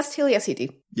it's Castilia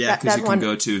City. Yeah, because you can one.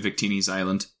 go to Victini's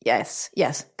Island. Yes.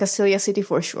 Castilia City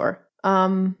for sure.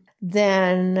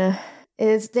 Then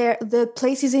is there the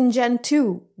places in Gen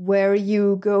 2 where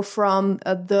you go from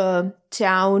the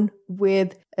town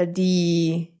with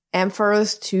the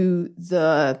emperors to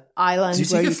the island Do you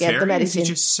where take you a get ferry the or do medicine? you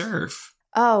just surf?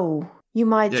 Oh, you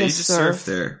might Yeah, just you just surf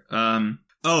there.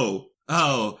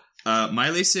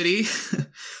 Maile City,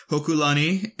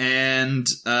 Hokulani, and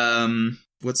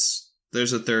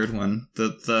there's a third one.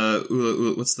 The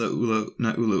Ula, what's the Ula,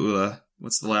 not Ula.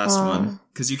 What's the last one?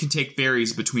 Because you can take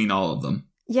ferries between all of them.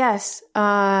 Yes,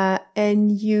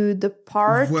 and you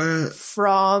depart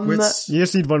from... You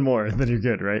just need one more, and then you're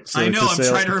good, right? So I know, I'm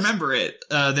trying to remember it.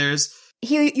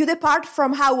 You depart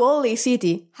from Hau'oli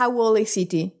City.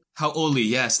 Hau'oli,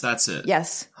 yes, that's it.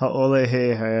 Yes.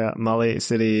 Hau'oli, Maile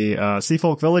City,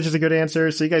 Seafolk Village is a good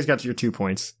answer. So you guys got your 2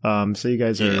 points. So you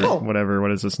guys are, Cool. whatever,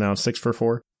 what is this now? 6 for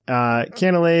 4.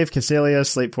 Canalave, Castalia,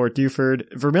 Slateport, Dewford,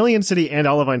 Vermilion City, and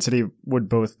Olivine City would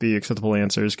both be acceptable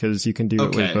answers because you can do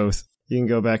it with both. You can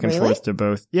go back and forth to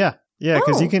both. Yeah,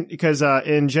 because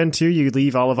in Gen 2 you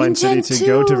leave Olivine City to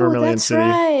go to Vermilion City.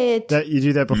 Right. That you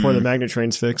do that before the magnet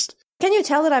train's fixed. Can you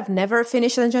tell that I've never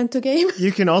finished a Gen 2 game?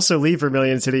 You can also leave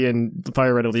Vermilion City and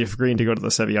Fire Red or Leaf Green to go to the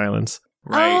Sevi Islands.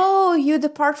 Right. Oh, you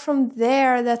depart from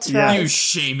there. That's Yeah. right. You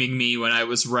shaming me when I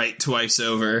was right twice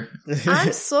over.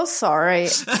 I'm so sorry.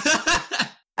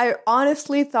 I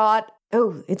honestly thought,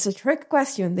 oh, it's a trick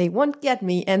question. They won't get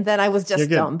me. And then I was just You're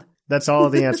good. dumb. That's all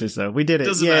of the answers, though. We did it.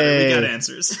 Doesn't Yay. matter, we got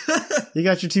answers. You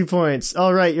got your 2 points.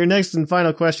 All right, your next and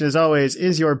final question, as always,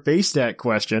 is your base stat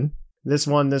question. This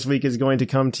one this week is going to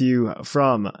come to you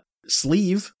from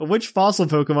Sleeve. Which fossil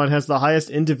Pokemon has the highest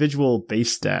individual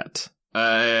base stat?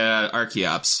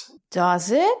 Archeops. Does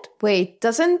it? Wait,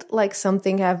 doesn't like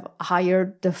something have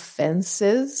higher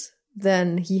defenses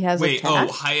than he has attack?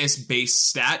 Highest base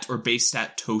stat or base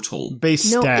stat total?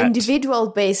 Base No, stat. individual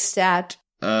base stat.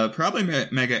 Probably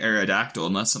Mega Aerodactyl,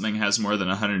 unless something has more than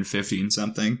 150 and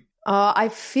something. I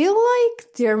feel like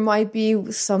there might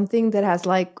be something that has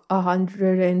like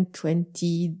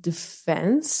 120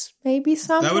 defense, maybe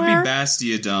somewhere. That would be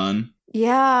Bastiodon.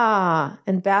 Yeah,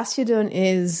 and Bastiodon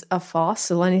is a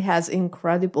fossil and it has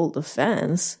incredible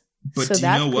defense. But So do you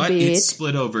that know could what? be It's it.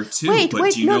 split over two. Wait,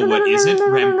 but do you know what isn't?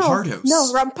 Rampardos.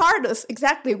 No, Rampardos,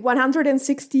 exactly.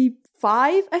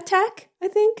 165 attack, I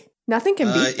think. Nothing can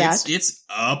beat that. It's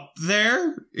up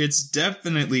there. It's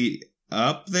definitely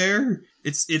up there.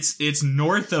 It's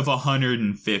north of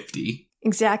 150.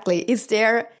 Exactly. Is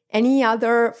there any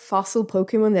other fossil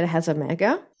Pokemon that has a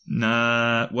Mega?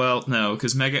 Nah, well, no,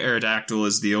 because Mega Aerodactyl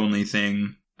is the only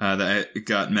thing that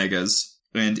got Megas,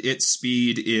 and its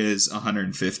speed is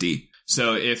 150.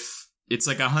 So if it's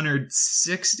like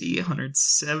 160,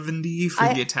 170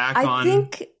 for the attack on I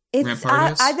think it's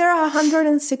Rampardos? either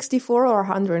 164 or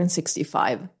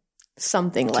 165.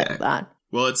 Something like that.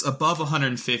 Well, it's above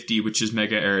 150, which is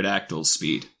Mega Aerodactyl's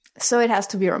speed. So it has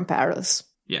to be Rampardos.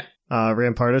 Yeah.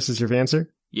 Rampardos is your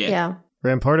answer? Yeah.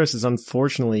 Rampardos is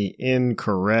unfortunately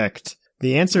incorrect.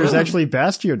 The answer is actually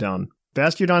Bastiodon.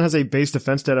 Bastiodon has a base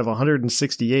defense stat of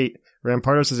 168.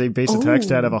 Rampardos has a base attack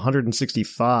stat of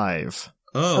 165.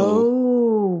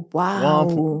 Oh, wow.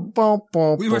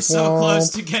 We were so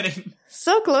close to getting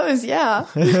So close, yeah.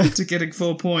 to getting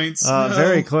full points. No.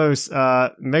 Very close.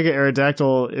 Mega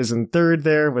Aerodactyl is in third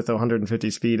there with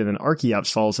 150 speed, and then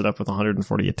Archeops follows it up with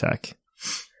 140 attack.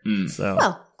 So,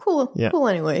 Well, cool. Yeah. Cool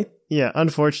anyway. yeah,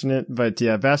 unfortunate, but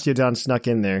yeah, Bastiodon snuck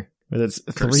in there with its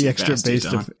Curse 3 you, extra base.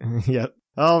 Bastiodon. Yep.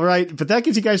 All right, but that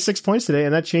gives you guys 6 points today,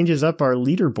 and that changes up our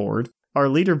leaderboard. Our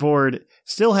leaderboard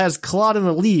still has Claude in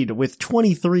the lead with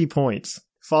 23 points.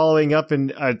 Following up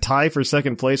in a tie for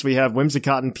second place, we have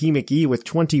Whimsicott and P. McGee with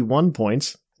 21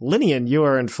 points. Linian, you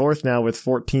are in fourth now with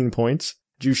 14 points.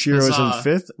 Jushiro is in Huzzah.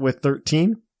 fifth with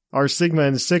 13. Our Sigma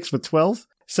in sixth with 12.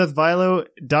 Seth Vilo,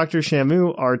 Dr.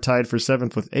 Shamu are tied for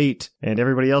 7th with 8, and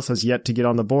everybody else has yet to get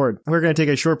on the board. We're going to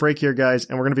take a short break here, guys,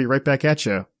 and we're going to be right back at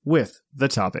you with the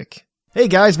topic. Hey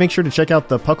guys, make sure to check out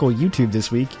the Puckle YouTube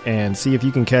this week and see if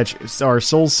you can catch our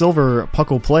Soul Silver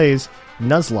Puckle Plays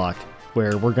Nuzlocke,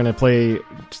 where we're going to play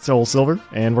Soul Silver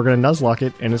and we're going to Nuzlocke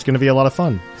it, and it's going to be a lot of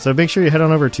fun. So make sure you head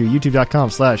on over to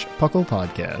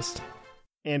youtube.com/PucklePodcast.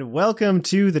 And welcome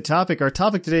to the topic. Our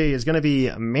topic today is going to be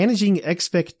managing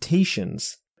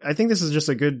expectations. I think this is just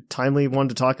a good, timely one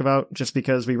to talk about, just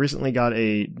because we recently got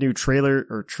a new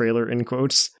trailer in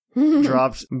quotes,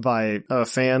 dropped by a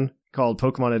fan called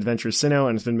Pokemon Adventure Sinnoh,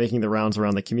 and it's been making the rounds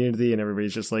around the community, and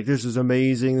everybody's just like, this is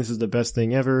amazing, this is the best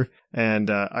thing ever.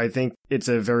 And I think it's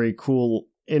a very cool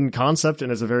in concept,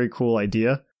 and it's a very cool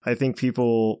idea. I think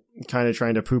people kind of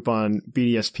trying to poop on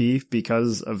BDSP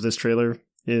because of this trailer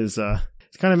is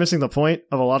it's kind of missing the point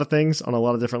of a lot of things on a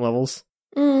lot of different levels.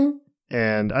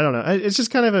 And I don't know. It's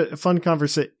just kind of a fun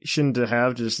conversation to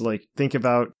have, just like think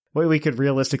about what we could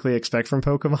realistically expect from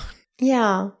Pokemon.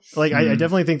 Yeah. Like, I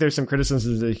definitely think there's some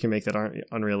criticisms that you can make that aren't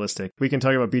unrealistic. We can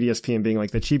talk about BDSP and being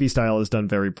like, the chibi style is done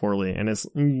very poorly, and it's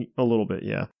a little bit,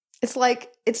 yeah. It's like,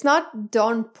 it's not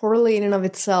done poorly in and of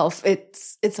itself.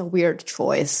 It's a weird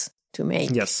choice to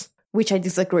make. Yes. Which I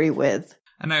disagree with.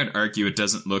 And I would argue it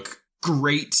doesn't look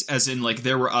great, as in, like,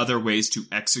 there were other ways to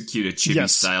execute a chibi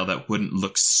style that wouldn't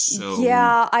look so...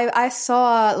 Yeah, I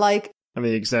saw, like... I'm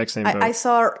the exact same boat. I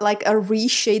saw, like, a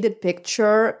reshaded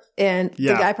picture, and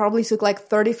the guy probably took, like,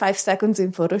 35 seconds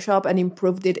in Photoshop and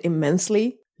improved it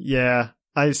immensely. Yeah,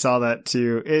 I saw that,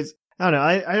 too. I don't know,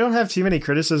 I don't have too many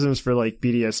criticisms for, like,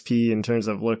 BDSP in terms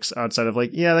of looks outside of,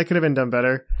 like, yeah, that could have been done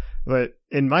better. But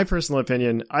in my personal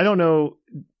opinion, I don't know.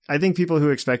 I think people who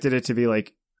expected it to be,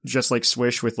 like, just like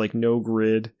Swish with like no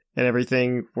grid and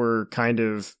everything were kind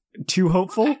of too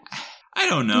hopeful. I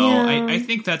don't know. Yeah. I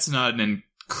think that's not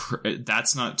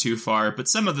that's not too far, but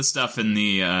some of the stuff in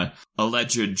the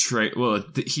alleged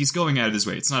he's going out of his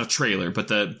way. It's not a trailer, but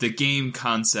the game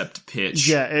concept pitch.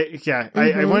 Yeah. Mm-hmm.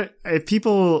 I want,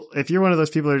 if you're one of those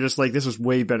people who are just like, this was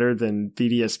way better than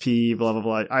BDSP, blah, blah,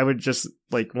 blah, I would just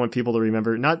like want people to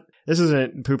remember, this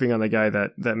isn't pooping on the guy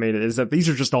that made it, is that these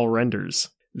are just all renders.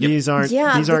 Yep. These aren't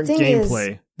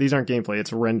gameplay. These aren't gameplay.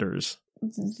 It's renders.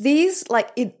 These, like,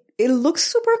 it looks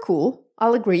super cool.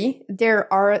 I'll agree. There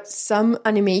are some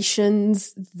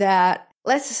animations that,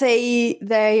 let's say,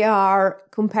 they are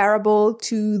comparable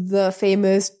to the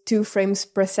famous 2 frames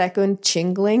per second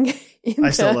Chingling.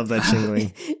 Still love that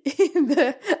Chingling. In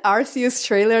the Arceus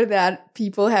trailer that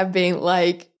people have been,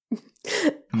 like,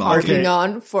 harping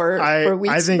on for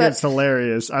weeks. I think it's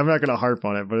hilarious. I'm not going to harp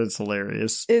on it, but it's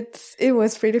hilarious. It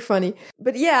was pretty funny.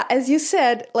 But yeah, as you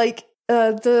said, like,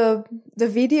 the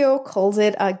video calls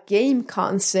it a game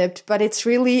concept, but it's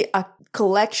really a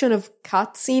collection of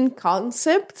cutscene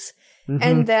concepts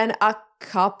and then a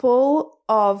couple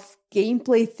of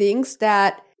gameplay things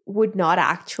that would not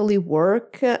actually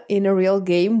work in a real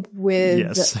game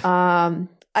with,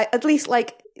 at least,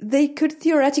 like, they could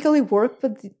theoretically work,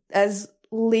 but as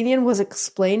Linian was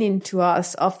explaining to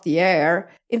us off the air,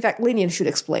 in fact, Linian should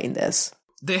explain this.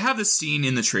 They have this scene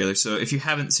in the trailer, so if you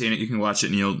haven't seen it, you can watch it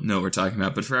and you'll know what we're talking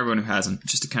about. But for everyone who hasn't,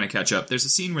 just to kind of catch up, there's a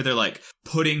scene where they're, like,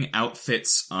 putting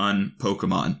outfits on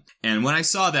Pokemon. And when I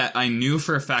saw that, I knew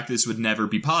for a fact this would never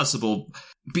be possible,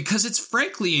 because it's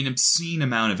frankly an obscene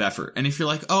amount of effort. And if you're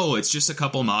like, oh, it's just a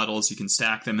couple models, you can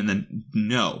stack them, and then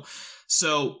no.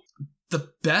 So the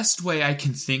best way I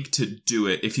can think to do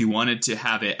it, if you wanted to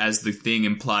have it, as the thing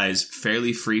implies,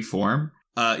 fairly free form,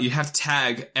 you have to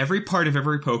tag every part of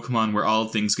every Pokemon where all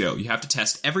things go. You have to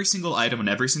test every single item on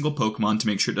every single Pokemon to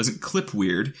make sure it doesn't clip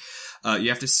weird. You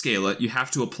have to scale it. You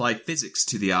have to apply physics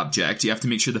to the object. You have to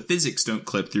make sure the physics don't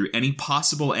clip through any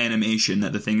possible animation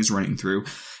that the thing is running through,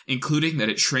 including that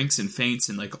it shrinks and faints,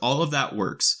 and, like, all of that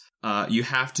works. You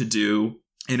have to do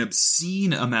an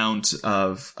obscene amount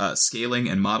of scaling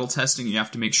and model testing. You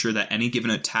have to make sure that any given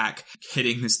attack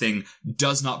hitting this thing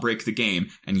does not break the game,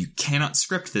 and you cannot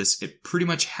script this. It pretty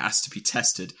much has to be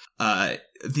tested.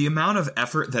 The amount of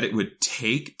effort that it would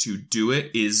take to do it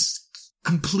is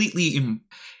completely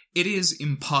it is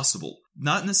impossible.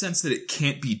 Not in the sense that it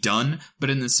can't be done, but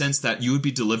in the sense that you would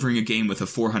be delivering a game with a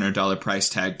 $400 price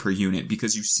tag per unit,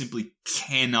 because you simply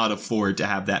cannot afford to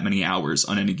have that many hours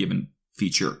on any given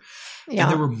feature. Yeah.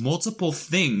 And there were multiple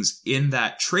things in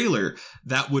that trailer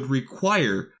that would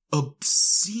require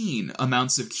obscene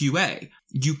amounts of QA.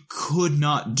 You could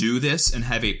not do this and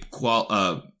have a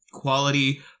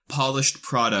quality, polished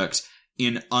product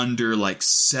in under, like,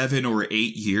 7 or 8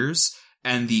 years.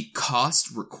 And the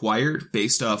cost required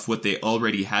based off what they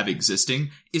already have existing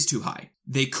is too high.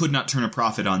 They could not turn a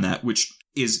profit on that, which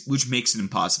which makes it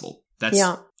impossible. That's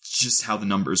just how the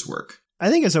numbers work. I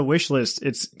think as a wish list,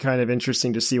 it's kind of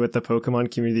interesting to see what the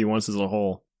Pokemon community wants as a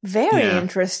whole. Very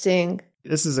interesting.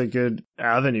 This is a good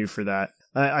avenue for that.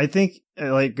 I think,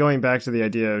 like, going back to the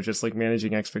idea of just, like,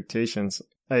 managing expectations,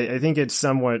 I think it's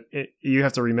somewhat, you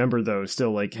have to remember, though,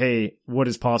 still, like, hey, what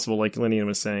is possible, like Linian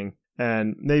was saying.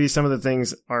 And maybe some of the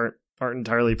things aren't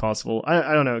entirely possible.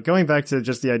 I don't know. Going back to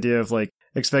just the idea of, like,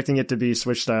 expecting it to be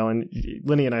Switch style, and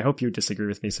Linian, I hope you disagree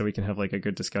with me so we can have, like, a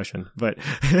good discussion. But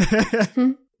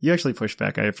you actually push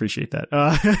back. I appreciate that.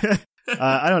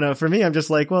 I don't know. For me, I'm just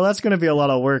like, well, that's going to be a lot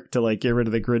of work to, like, get rid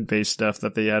of the grid-based stuff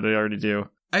that they had to already do.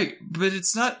 But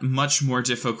it's not much more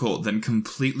difficult than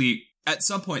completely... At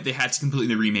some point, they had to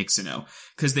completely remake Sinnoh,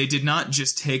 because they did not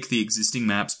just take the existing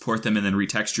maps, port them, and then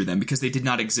retexture them, because they did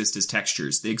not exist as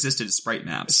textures. They existed as sprite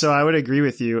maps. So I would agree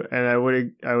with you, and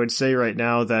I would say right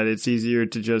now that it's easier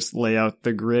to just lay out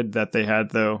the grid that they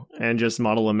had, though, and just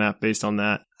model a map based on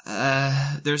that.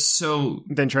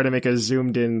 Then try to make a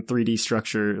zoomed-in 3D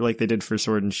structure like they did for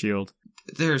Sword and Shield.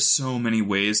 There are so many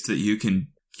ways that you can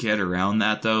get around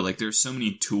that, though. Like, there's so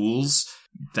many tools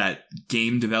that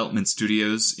game development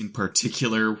studios, in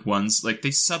particular ones, like, they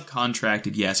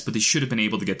subcontracted, yes, but they should have been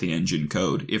able to get the engine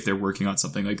code if they're working on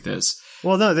something like this.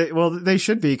 Well, no, they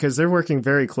should be, because they're working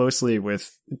very closely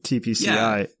with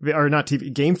TPCI, or not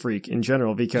Game Freak in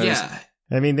general, because,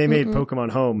 I mean, they made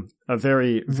Pokemon Home a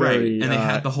very, very, and they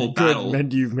had the whole good battle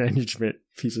menu management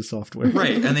piece of software.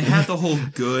 Right, and they had the whole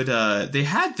good, they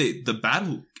had the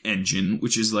battle engine,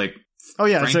 which is, like,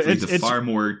 frankly, so it's far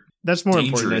more... That's more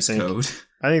important, I think. Code.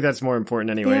 I think that's more important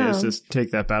anyway, is just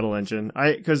take that battle engine.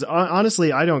 Because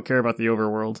honestly, I don't care about the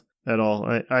overworld at all.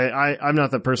 I'm not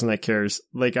the person that cares.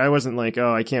 Like, I wasn't like,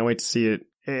 oh, I can't wait to see it.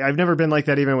 I've never been like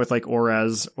that even with, like,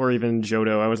 Oraz or even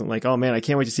Johto. I wasn't like, oh man, I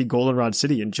can't wait to see Goldenrod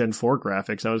City in Gen 4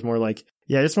 graphics. I was more like,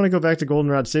 yeah, I just want to go back to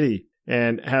Goldenrod City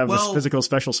and have a physical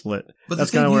special split. But that's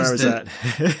kind of where I was at.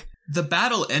 The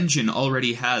battle engine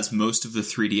already has most of the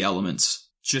 3D elements.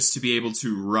 Just to be able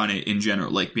to run it in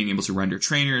general, like being able to render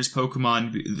trainers,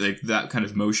 Pokemon, like that kind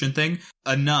of motion thing.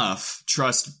 Enough,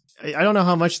 trust. I don't know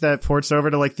how much that ports over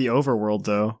to, like, the overworld,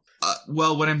 though.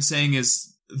 Well, what I'm saying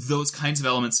is those kinds of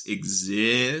elements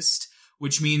exist,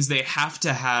 which means they have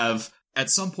to have, at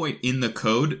some point in the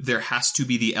code, there has to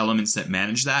be the elements that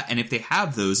manage that. And if they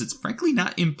have those, it's frankly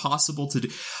not impossible to do.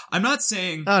 I'm not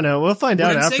saying... Oh, no, we'll find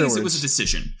out afterwards. What I'm saying is it was a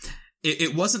decision.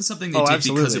 It wasn't something they did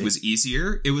because it was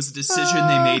easier. It was a decision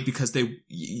they made because they...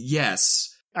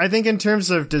 Yes. I think in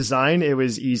terms of design, it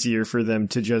was easier for them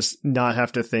to just not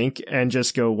have to think and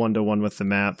just go one-to-one with the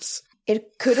maps.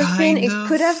 It could have been...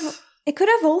 It could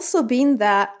have also been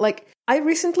that, like, I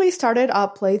recently started a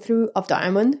playthrough of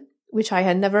Diamond, which I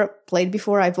had never played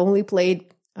before. I've only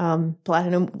played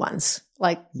Platinum once,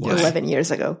 like 11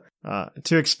 years ago.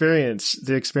 To experience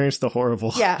the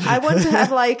horrible. Yeah, I want to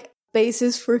have, like,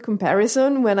 basis for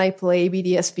comparison when I play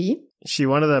BDSP. She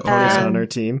wanted a Ponyta on her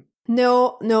team.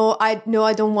 No, I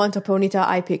don't want a Ponyta.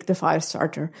 I picked the fire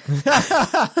starter.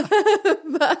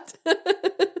 But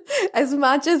as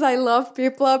much as I love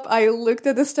Piplup, I looked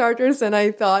at the starters and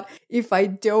I thought, if I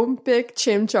don't pick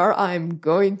Chimchar, I'm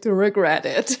going to regret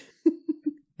it.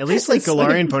 At least, like,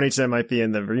 Galarian Ponyta might be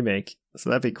in the remake, so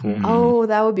that'd be cool. Oh,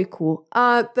 that would be cool.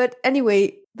 But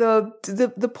anyway,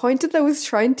 the point that I was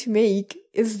trying to make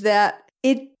is that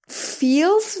it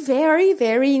feels very,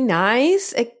 very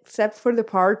nice, except for the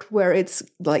part where it's,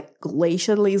 like,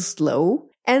 glacially slow.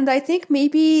 And I think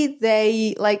maybe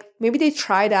they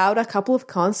tried out a couple of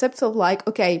concepts of, like,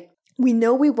 okay, we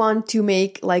know we want to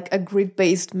make, like, a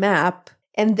grid-based map,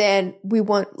 and then we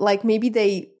want, like, maybe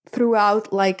they threw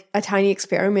out, like, a tiny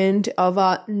experiment of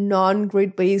a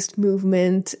non-grid based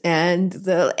movement, and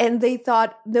they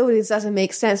thought, no, this doesn't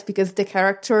make sense because the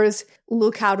characters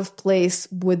look out of place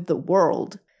with the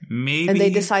world. Maybe. And they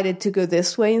decided to go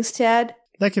this way instead.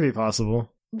 That could be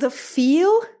possible. The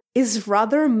feel is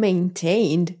rather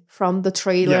maintained from the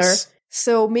trailer. Yes.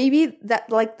 So maybe that,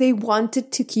 like, they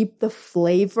wanted to keep the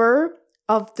flavor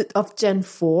of Gen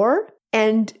 4,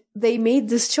 and they made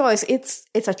this choice. It's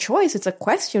a choice. It's a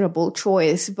questionable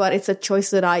choice, but it's a choice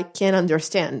that I can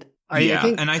understand.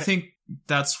 I think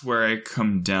that's where I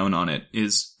come down on it,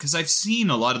 is because I've seen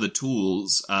a lot of the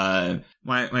tools. My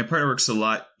partner works a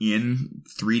lot in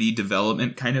 3D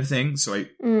development kind of thing, so I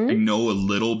know a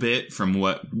little bit from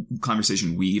what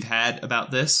conversation we've had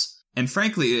about this. And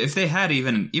frankly, if they had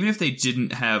even if they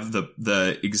didn't have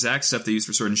the exact stuff they used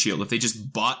for Sword and Shield, if they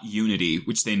just bought Unity,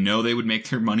 which they know they would make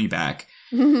their money back,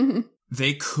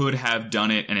 they could have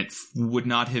done it, and it would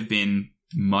not have been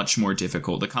much more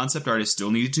difficult. The concept artist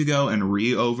still needed to go and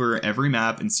re-over every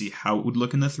map and see how it would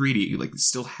look in the 3D. Like,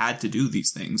 still had to do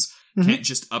these things. Can't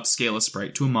just upscale a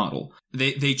sprite to a model.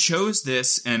 They chose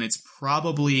this, and it's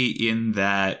probably in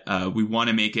that we want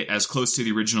to make it as close to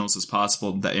the originals as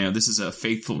possible. That, you know, this is a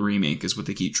faithful remake, is what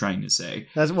they keep trying to say.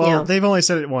 They've only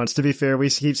said it once. To be fair, we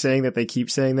keep saying that they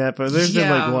keep saying that, but there's been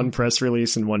like one press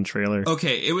release and one trailer.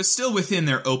 Okay, it was still within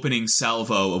their opening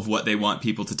salvo of what they want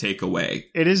people to take away.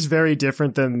 It is very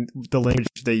different than the language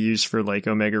they use for like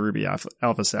Omega Ruby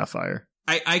Alpha Sapphire.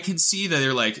 I can see that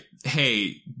they're like,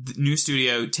 hey, new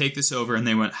studio, take this over, and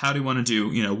they went, how do we want to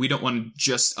do, you know, we don't want to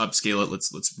just upscale it,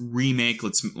 let's remake,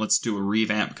 let's do a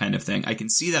revamp kind of thing. I can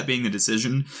see that being the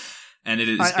decision, and it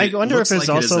is. I wonder if it's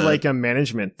also like a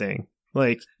management thing.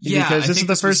 Like, because this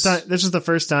is the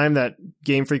first time that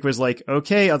Game Freak was like,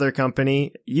 okay, other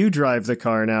company, you drive the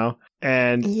car now.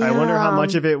 And I wonder how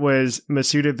much of it was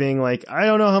Masuda being like, I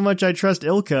don't know how much I trust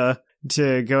Ilka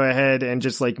to go ahead and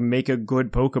just like make a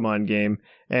good Pokemon game.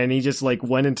 And he just like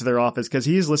went into their office because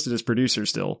he is listed as producer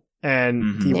still.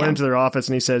 And he went into their office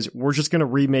and he says, we're just going to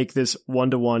remake this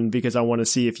 1-to-1 because I want to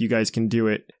see if you guys can do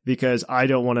it, because I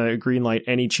don't want to greenlight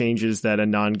any changes that a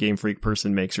non-Game Freak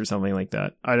person makes or something like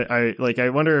that. I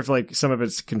wonder if like some of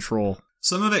it's control.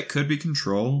 Some of it could be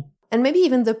control. And maybe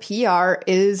even the PR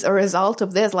is a result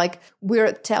of this. Like,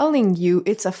 we're telling you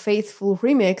it's a faithful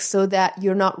remix so that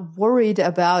you're not worried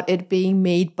about it being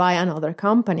made by another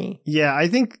company. Yeah, I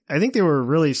think they were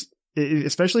really,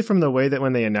 especially from the way that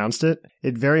when they announced it,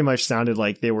 it very much sounded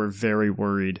like they were very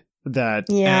worried that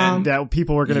that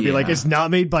people were going to be like, it's not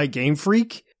made by Game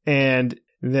Freak, and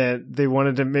that they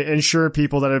wanted to ensure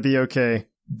people that it'd be okay.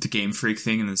 The Game Freak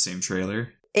thing in the same trailer.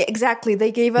 Exactly.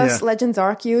 They gave us Legends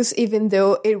Arceus, even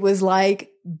though it was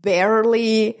like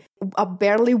barely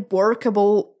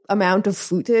workable amount of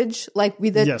footage, like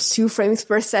with a 2 frames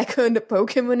per second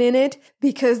Pokemon in it,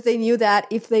 because they knew that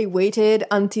if they waited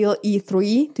until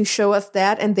E3 to show us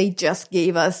that and they just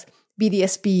gave us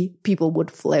BDSP, people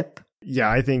would flip. Yeah,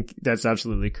 I think that's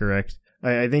absolutely correct.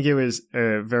 I think it was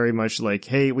very much like,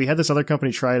 hey, we had this other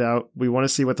company try it out. We want to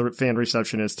see what the fan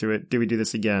reception is to it. Do we do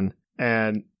this again?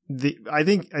 And I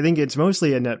think it's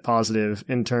mostly a net positive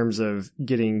in terms of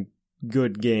getting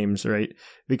good games, right?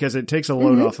 Because it takes a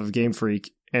load off of Game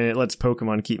Freak and it lets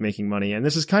Pokemon keep making money. And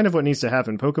this is kind of what needs to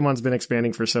happen. Pokemon's been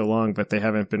expanding for so long, but they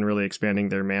haven't been really expanding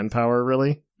their manpower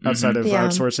really, outside of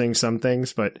outsourcing some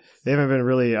things, but they haven't been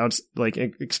really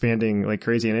expanding like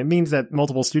crazy. And it means that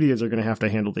multiple studios are going to have to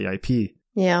handle the IP.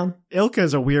 Yeah. Ilka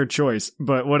is a weird choice,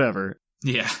 but whatever.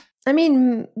 Yeah. I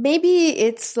mean, maybe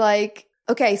it's like,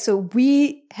 okay, so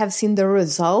we have seen the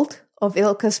result of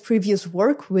Ilka's previous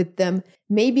work with them.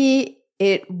 Maybe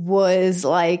it was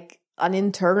like an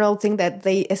internal thing that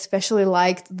they especially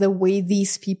liked the way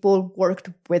these people worked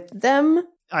with them.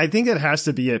 I think that has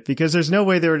to be it, because there's no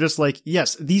way they were just like,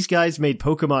 yes, these guys made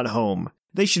Pokemon Home.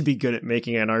 They should be good at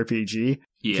making an RPG.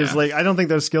 Because like, I don't think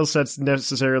those skill sets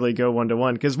necessarily go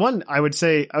 1-to-1. Because I would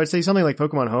say something like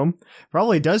Pokemon Home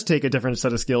probably does take a different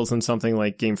set of skills than something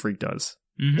like Game Freak does.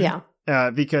 Yeah.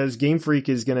 Because Game Freak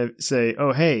is going to say,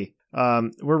 oh, hey,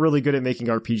 we're really good at making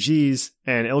RPGs.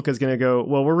 And Ilka's going to go,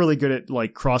 well, we're really good at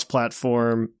like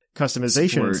cross-platform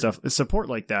customization and stuff, support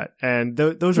like that. And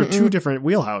those are two different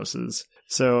wheelhouses.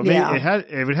 So maybe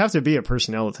it would have to be a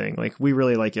personnel thing. Like, we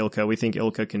really like Ilka. We think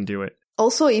Ilka can do it.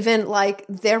 Also, even like,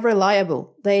 they're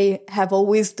reliable. They have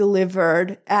always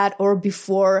delivered at or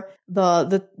before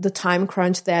the time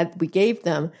crunch that we gave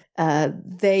them.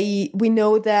 We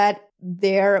know that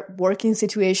their working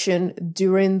situation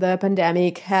during the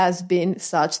pandemic has been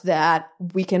such that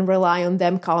we can rely on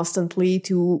them constantly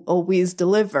to always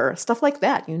deliver stuff like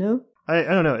that, you know? I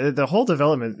don't know. The whole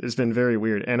development has been very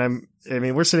weird. And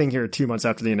we're sitting here 2 months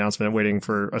after the announcement waiting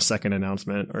for a second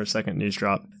announcement or a second news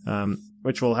drop,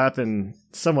 which will happen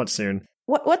somewhat soon.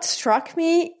 What struck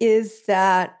me is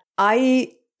that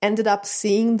I ended up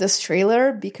seeing this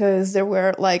trailer because there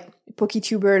were like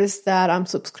PokeTubers that I'm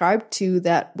subscribed to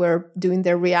that were doing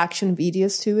their reaction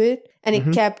videos to it. And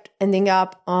it kept ending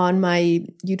up on my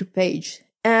YouTube page.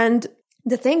 And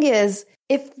the thing is,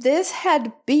 if this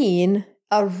had been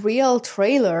a real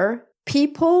trailer,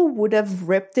 people would have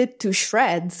ripped it to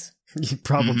shreds.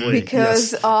 Probably.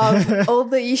 Because of all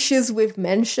the issues we've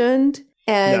mentioned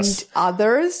and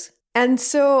others. And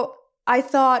so I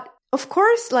thought, of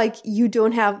course, like, you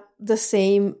don't have the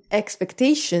same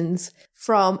expectations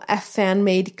from a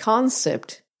fan-made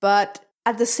concept. But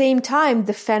at the same time,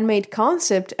 the fan-made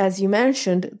concept, as you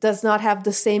mentioned, does not have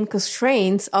the same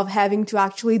constraints of having to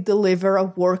actually deliver a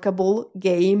workable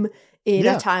game in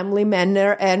a timely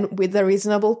manner and with a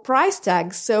reasonable price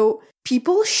tag. So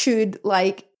people should,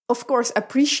 like, of course,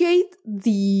 appreciate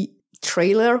the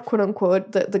trailer, quote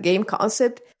unquote, the game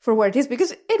concept for what it is,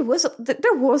 because there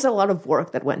was a lot of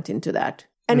work that went into that.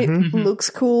 And it looks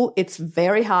cool. It's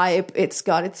very hype. It's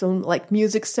got its own like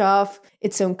music stuff,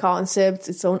 its own concepts,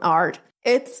 its own art.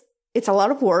 It's a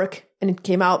lot of work, and it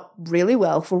came out really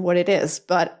well for what it is.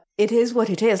 But it is what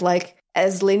it is. Like,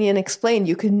 as Linian explained,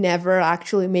 you could never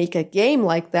actually make a game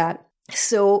like that.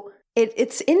 So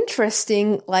it's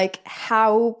interesting, like,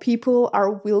 how people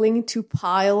are willing to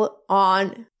pile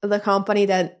on the company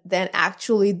that then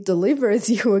actually delivers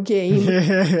you a game.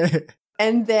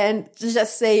 And then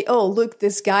just say, oh, look,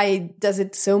 this guy does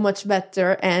it so much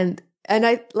better. And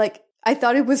I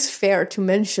thought it was fair to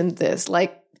mention this.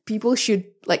 Like, people should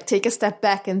like take a step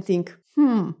back and think,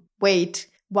 wait,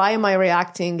 why am I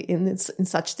reacting in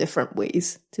such different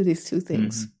ways to these two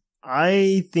things?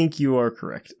 I think you are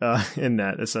correct in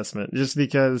that assessment, just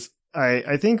because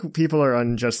I think people are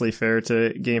unjustly fair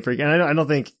to Game Freak. And I don't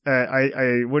think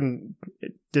I wouldn't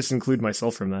disinclude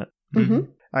myself from that.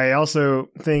 I also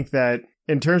think that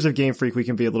in terms of Game Freak, we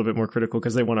can be a little bit more critical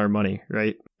because they want our money,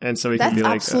 right? And so we can be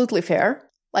like, that's absolutely fair.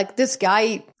 Like, this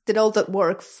guy did all that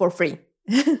work for free.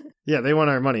 Yeah, they want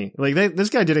our money. Like, this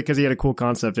guy did it because he had a cool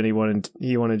concept, and he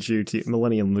wanted you to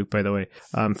Millennium Loop, by the way.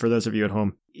 For those of you at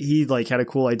home, he like had a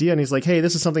cool idea, and he's like, "Hey,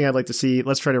 this is something I'd like to see.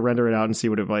 Let's try to render it out and see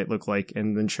what it might look like,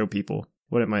 and then show people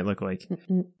what it might look like."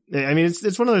 I mean,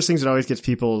 it's one of those things that always gets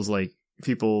people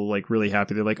really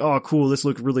happy. They're like, "Oh, cool! This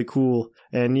looked really cool."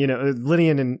 And you know,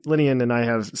 Linian and I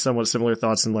have somewhat similar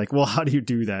thoughts. And like, well, how do you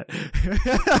do that?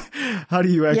 How do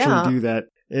you actually do that?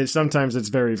 Sometimes it's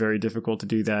very, very difficult to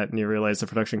do that, and you realize the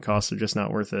production costs are just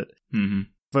not worth it.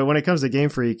 But when it comes to Game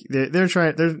Freak,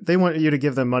 they want you to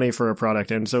give them money for a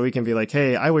product, and so we can be like,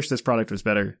 "Hey, I wish this product was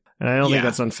better," and I don't think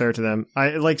that's unfair to them.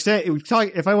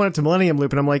 If I went to Millennium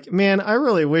Loop and I'm like, "Man, I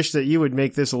really wish that you would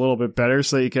make this a little bit better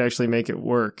so you could actually make it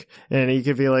work," and you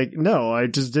could be like, "No, I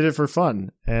just did it for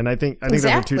fun," and I think those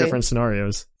are two different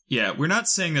scenarios. Yeah, we're not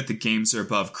saying that the games are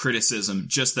above criticism,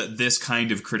 just that this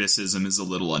kind of criticism is a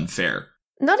little unfair.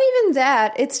 Not even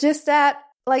that. It's just that,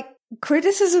 like,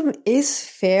 criticism is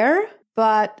fair,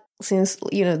 but since,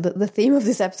 you know, the theme of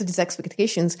this episode is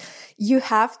expectations, you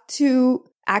have to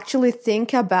actually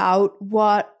think about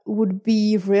what would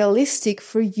be realistic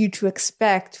for you to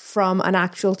expect from an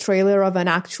actual trailer of an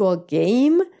actual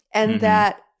game, and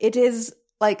that it is,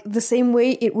 like, the same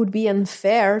way it would be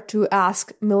unfair to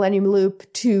ask Millennium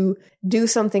Loop to do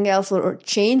something else or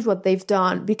change what they've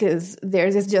done because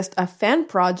theirs is just a fan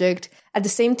project. At the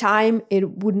same time,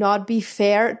 it would not be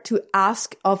fair to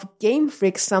ask of Game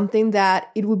Freak something that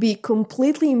it would be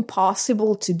completely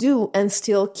impossible to do and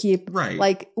still keep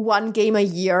like one game a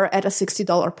year at a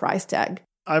 $60 price tag.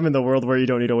 I'm in the world where you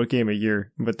don't need a game a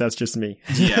year, but that's just me.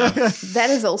 Yeah. That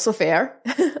is also fair,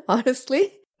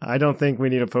 honestly. I don't think we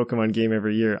need a Pokemon game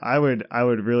every year. I would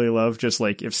really love just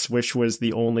like if Swish was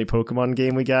the only Pokemon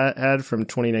game we had from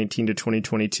 2019 to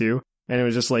 2022, and it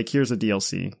was just like, here's a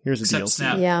DLC. Except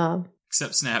Snap. Yeah.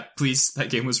 Except Snap, please.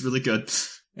 That game was really good.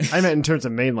 I meant in terms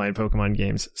of mainline Pokemon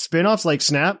games. Spin-offs like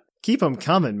Snap, keep them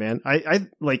coming, man. I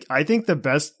think the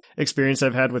best experience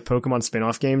I've had with Pokemon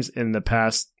spin-off games in the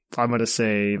past, I'm going to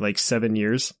say like 7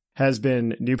 years, has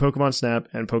been New Pokemon Snap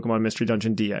and Pokemon Mystery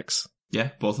Dungeon DX. Yeah,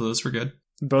 both of those were good.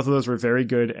 Both of those were very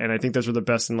good, and I think those were the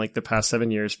best in like the past 7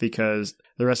 years because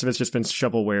the rest of it's just been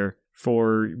shovelware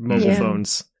for mobile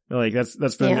phones. Like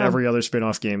that's been every other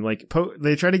spin-off game. Like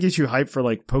they try to get you hyped for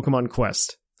like Pokemon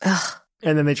Quest.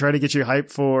 And then they try to get you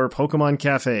hyped for Pokemon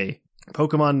Cafe,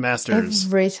 Pokemon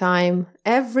Masters.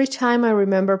 Every time I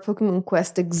remember Pokemon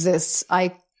Quest exists,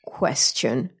 I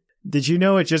question. Did you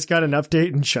know it just got an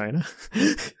update in China?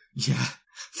 Yeah.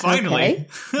 Finally.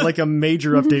 Okay. Like a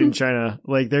major update in China.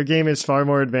 Like their game is far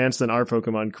more advanced than our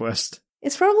Pokemon Quest.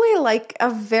 It's probably like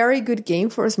a very good game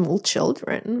for small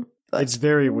children. But it's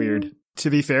very weird. To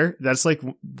be fair, that's like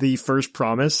the first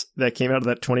promise that came out of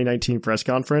that 2019 press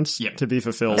conference to be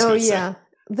fulfilled. Oh, yeah.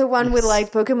 The one with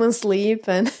like Pokemon Sleep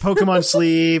and Pokemon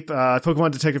Sleep,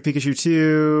 Pokemon Detective Pikachu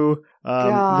 2,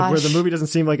 where the movie doesn't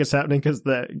seem like it's happening because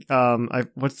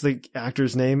what's the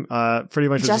actor's name? Pretty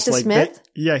much Justice just like Smith.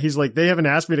 He's like, they haven't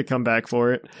asked me to come back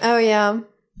for it. Oh yeah,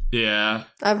 yeah,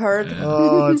 I've heard. Yeah.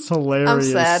 Oh, it's hilarious. I'm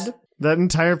sad. That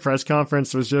entire press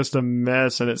conference was just a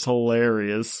mess, and it's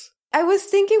hilarious. I was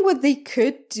thinking what they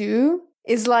could do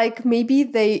is like maybe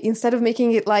they, instead of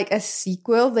making it like a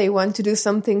sequel, they want to do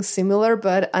something similar,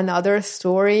 but another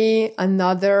story,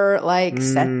 another like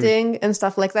setting and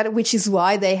stuff like that, which is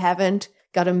why they haven't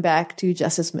gotten back to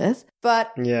Justice Smith.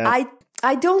 But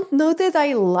I don't know that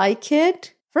I like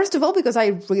it First of all, because I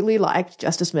really liked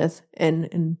Justice Smith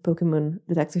in Pokemon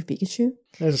Detective Pikachu.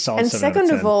 There's a solid And 7 out of second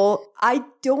 10. of all, I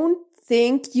don't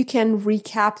think you can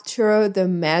recapture the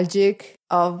magic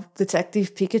of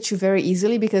Detective Pikachu very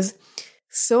easily because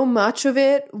so much of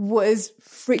it was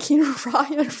freaking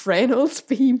Ryan Reynolds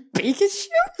being Pikachu.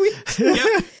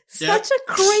 Such a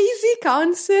crazy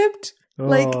concept.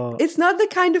 Like, it's not the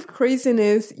kind of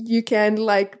craziness you can,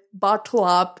 like, bottle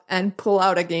up and pull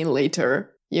out again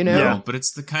later, you know? No, but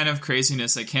it's the kind of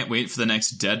craziness I can't wait for the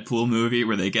next Deadpool movie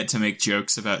where they get to make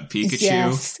jokes about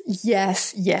Pikachu.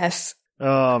 Yes.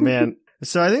 Oh, man.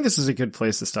 So I think this is a good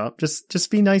place to stop.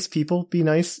 Just be nice, people. Be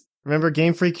nice. Remember,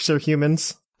 Game Freaks are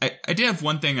humans. I did have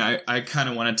one thing I kind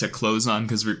of wanted to close on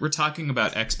because we're talking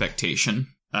about expectation.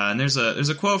 And there's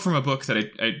a quote from a book that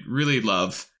I really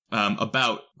love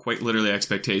about quite literally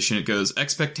expectation. It goes,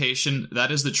 "Expectation,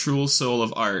 that is the true soul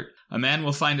of art. A man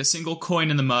will find a single coin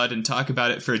in the mud and talk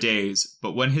about it for days,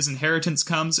 but when his inheritance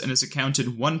comes and is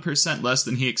accounted 1% less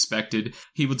than he expected,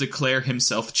 he will declare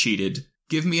himself cheated.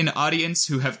 Give me an audience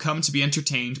who have come to be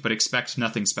entertained but expect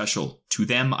nothing special. To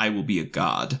them I will be a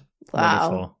god." Wow.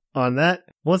 Wonderful. On that,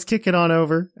 let's kick it on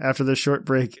over after this short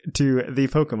break to the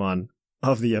Pokemon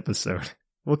of the episode.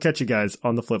 We'll catch you guys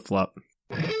on the flip-flop.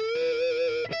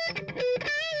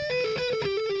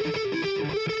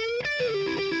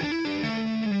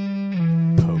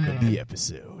 Poke of the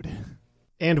episode.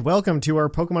 And welcome to our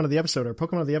Pokemon of the episode. Our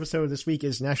Pokemon of the episode this week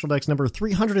is National Dex number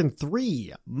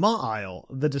 303, Mawile,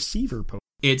 the Deceiver Pokemon.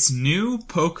 It's new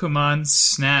Pokemon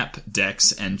Snap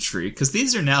Dex entry, because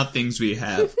these are now things we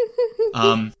have.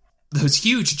 Those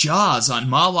huge jaws on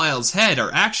Mawile's head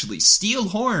are actually steel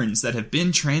horns that have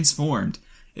been transformed.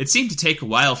 It seemed to take a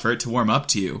while for it to warm up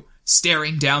to you.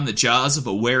 Staring down the jaws of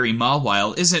a wary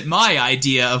Mawile isn't my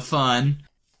idea of fun.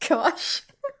 Gosh.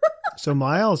 So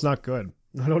Mawile is not good.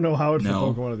 I don't know how it's for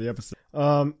Pokemon of the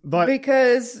episode. But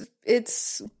Because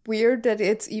it's weird that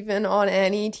it's even on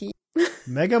any team.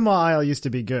 Mega Mawile used to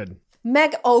be good.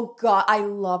 Oh god, I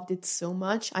loved it so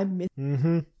much. I miss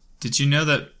Did you know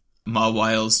that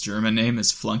Mawile's German name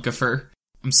is Flunkifer?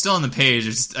 I'm still on the page.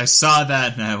 I saw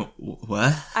that and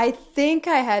what? I think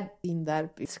I had seen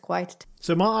that. It's quite...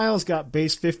 So Mawile's got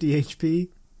base 50 HP,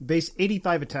 base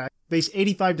 85 attack, base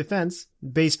 85 defense,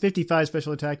 base 55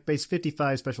 special attack, base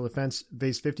 55 special defense,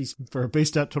 base 50 for a base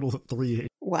stat total of 3.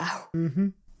 Wow.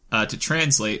 To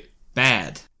translate,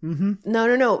 bad.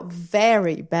 No.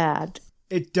 Very bad.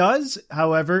 It does,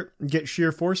 however, get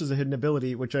Sheer Force as a hidden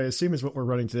ability, which I assume is what we're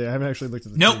running today. I haven't actually looked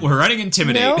at the Nope, team. we're running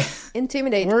Intimidate. No,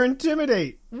 Intimidate. We're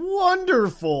Intimidate.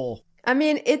 Wonderful. I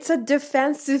mean, it's a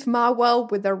defensive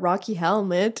Mawile with a rocky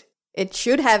helmet. It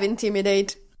should have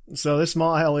Intimidate. So this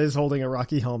Mawile is holding a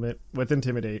rocky helmet with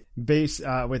Intimidate. Base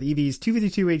with EV's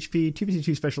 252 HP,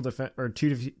 252 special defense, or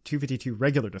 252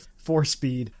 regular defense. 4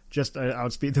 speed, just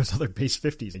outspeed those other base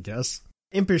 50s, I guess.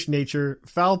 Impish nature,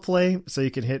 foul play, so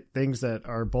you can hit things that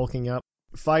are bulking up.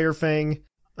 Fire Fang,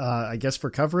 I guess for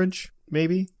coverage,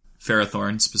 maybe?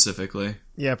 Ferrothorn, specifically.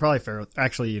 Yeah, probably Ferrothorn.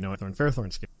 Actually, you know what?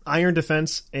 Ferrothorn's good. Iron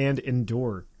Defense and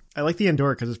Endure. I like the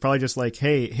Endure because it's probably just like,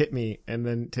 hey, hit me, and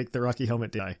then take the Rocky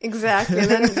Helmet die. Exactly, and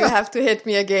then you have to hit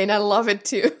me again. I love it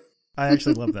too. I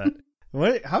actually love that.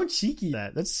 What? How cheeky is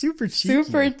that? That's super cheeky.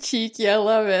 Super cheeky, I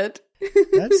love it.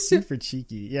 That's super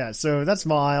cheeky. Yeah, so that's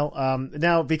Mawile.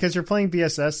 Now, because you're playing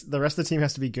BSS, the rest of the team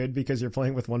has to be good because you're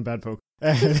playing with one bad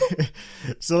Pokemon.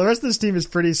 So the rest of this team is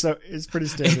pretty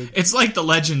standard. It's like the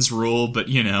Legends rule, but,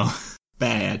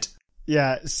 bad.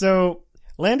 Yeah, so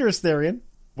Landorus Therian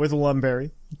with Lumberry,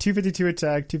 252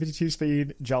 attack, 252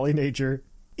 speed, Jolly Nature,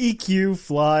 EQ,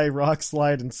 Fly, Rock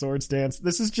Slide, and Swords Dance.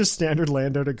 This is just standard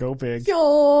Lando to go big.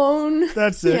 Yawn.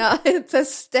 That's it. Yeah, it's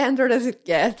as standard as it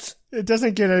gets. It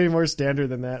doesn't get any more standard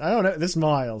than that. I don't know. This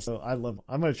Mawile, so I'm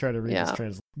going to try to read this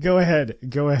translation. Go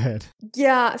ahead.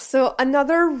 Yeah, so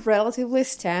another relatively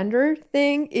standard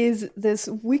thing is this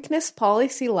weakness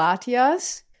policy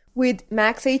Latias with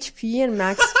max HP and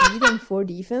max speed and 4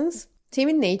 defense.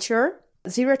 Timid nature,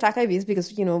 0 attack IVs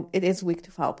because, it is weak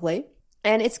to foul play.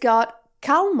 And it's got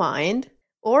Calm Mind,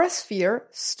 Aura Sphere,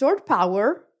 Stored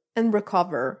Power, and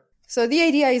Recover. So the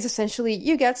idea is essentially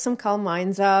you get some Calm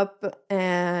Minds up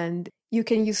and you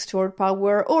can use Stored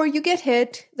Power, or you get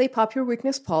hit, they pop your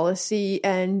weakness policy,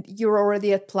 and you're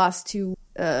already at +2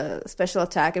 special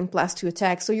attack and +2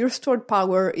 attack. So your Stored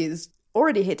Power is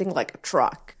already hitting like a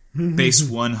truck. Base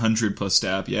 100 plus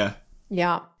stab, yeah.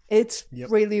 Yeah, it's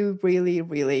really, really,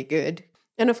 really good.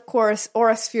 And of course,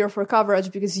 Aura Sphere for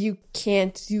coverage because you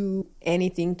can't do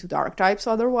anything to dark types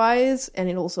otherwise. And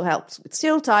it also helps with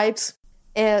steel types.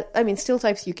 Steel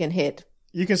types you can hit.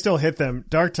 You can still hit them.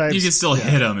 Dark types. You can still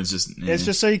hit them. It's just It's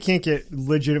just so you can't get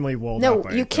legitimately walled No, out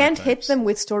by you can't hit types. them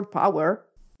with stored power.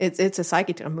 It's a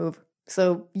psychic move.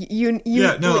 So you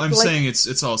yeah. No, like, I'm saying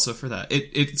it's also for that.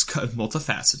 It's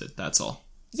multifaceted. That's all.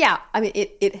 Yeah, I mean,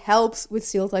 it helps with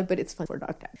Steel type, but it's fun for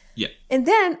Dark type. Yeah. And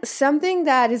then something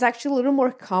that is actually a little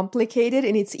more complicated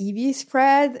in its EV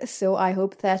spread, so I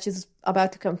hope Thatch is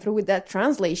about to come through with that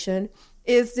translation,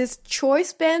 is this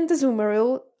Choice Band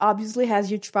Azumarill obviously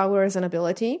has huge power as an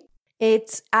ability.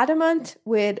 It's adamant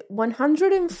with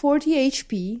 140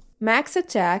 HP, max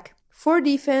attack, 4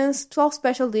 defense, 12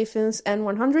 special defense, and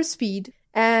 100 speed,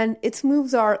 and its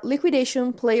moves are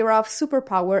Liquidation, Play Rough,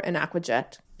 Superpower, and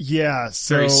Aquajet. Yeah,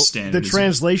 so Very standard, the isn't it?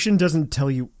 translation doesn't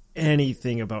tell you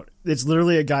anything about it. It's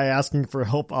literally a guy asking for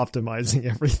help optimizing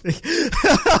everything.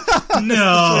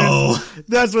 No.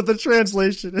 That's what the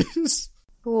translation is.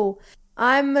 Cool.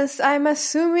 I'm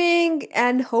assuming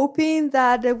and hoping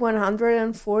that the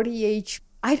 140 HP.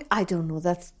 I don't know.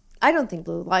 I don't think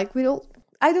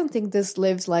I don't think this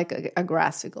lives like a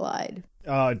Grassy Glide.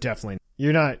 Definitely.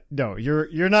 You're not. No,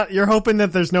 you're not. You're hoping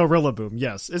that there's no Rillaboom.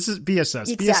 Yes, this is BSS.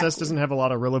 Exactly. BSS doesn't have a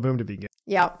lot of Rillaboom to begin.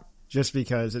 Yeah. Just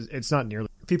because it's not nearly.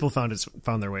 People found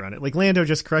their way around it. Like Lando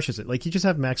just crushes it. Like you just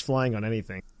have max flying on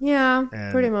anything. Yeah.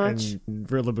 And, pretty much. And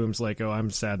Rillaboom's like, oh,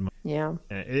 I'm sad. Yeah.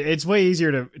 It's way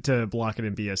easier to block it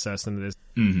in BSS than it is.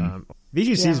 Mm-hmm.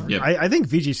 VGC's. Yeah. I think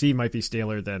VGC might be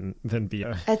staler than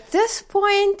BS. At this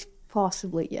point,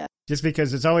 possibly, yeah. Just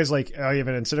because it's always like, oh, you have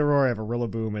an Incineroar, I have a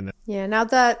Rillaboom, and then Yeah, now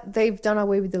that they've done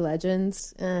away with the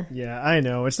legends, yeah, I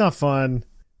know it's not fun.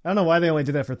 I don't know why they only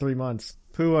did that for 3 months.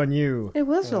 Poo on you. it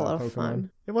was a lot Pokemon. of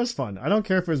fun. It was fun. I don't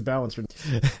care if it was balanced or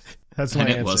that's my And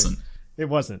it answer. wasn't. It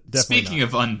wasn't. Definitely Speaking not.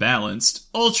 of unbalanced,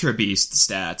 Ultra Beast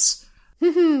stats.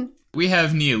 We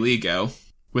have Neoligo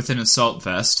with an Assault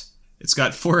Vest. It's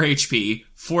got 4 HP,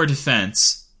 4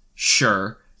 defense,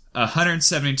 sure,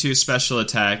 172 special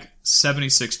attack,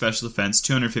 76 special defense,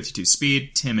 252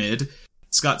 speed, timid.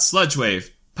 It's got Sludge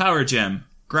Wave, Power Gem,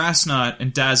 Grass Knot,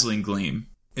 and Dazzling Gleam.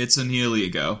 It's a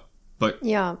Neoligo, but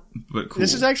Yeah. cool.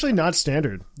 This is actually not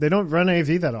standard. They don't run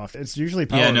AV that often. It's usually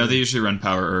power. Yeah, no, they usually run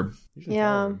Power Herb.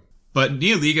 Yeah. But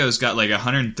Neoligo's got like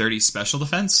 130 special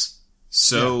defense,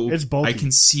 so Yeah, it's bulky. I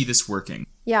can see this working.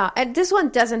 Yeah, and this one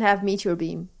doesn't have Meteor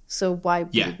Beam, so why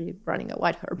would Yeah. it be running a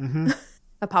White Herb?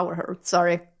 A Power Herb,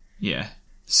 sorry. Yeah.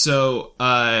 So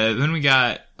then we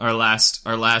got our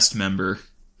last member.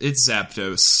 It's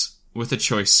Zapdos with a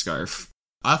Choice Scarf.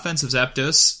 Offensive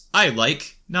Zapdos, I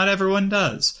like. Not everyone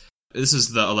does. This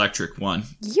is the electric one.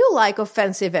 You like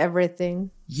offensive everything.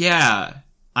 Yeah,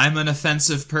 I'm an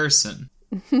offensive person.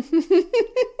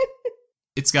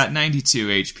 It's got 92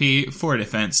 HP, 4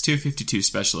 defense, 252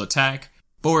 special attack,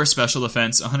 4 special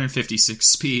defense, 156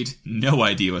 speed. No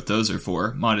idea what those are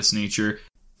for. Modest nature.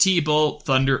 T-Bolt,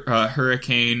 Thunder,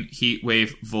 Hurricane, Heat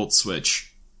Wave, Volt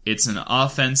Switch. It's an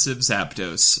offensive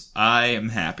Zapdos. I am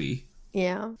happy.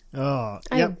 Yeah. Oh,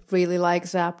 I yep. really like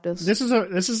Zapdos. This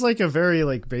is like a very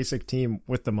like basic team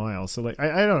with the miles. So like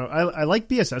I don't know. I like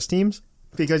BSS teams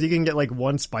because you can get like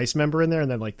one Spice member in there and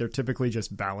then like they're typically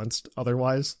just balanced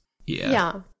otherwise.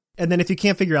 Yeah. And then if you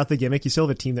can't figure out the gimmick, you still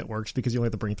have a team that works because you only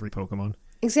have to bring 3 Pokemon.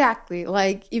 Exactly.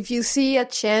 Like, if you see a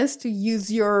chance to use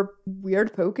your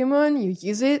weird Pokemon, you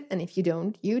use it, and if you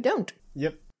don't, you don't.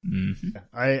 Yep. Mm-hmm.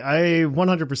 I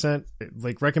 100%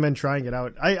 like recommend trying it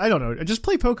out. I don't know. Just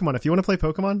play Pokemon. If you want to play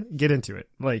Pokemon, get into it.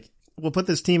 Like, we'll put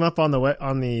this team up on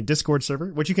the Discord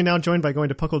server, which you can now join by going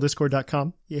to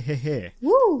pucklediscord.com. Yeah.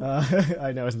 Woo!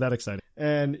 I know, isn't that exciting?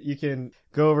 And you can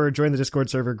go over, join the Discord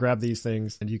server, grab these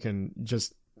things, and you can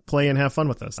just play and have fun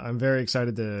with us. I'm very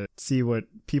excited to see what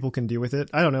people can do with it.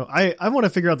 I don't know. I want to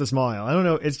figure out this mile. I don't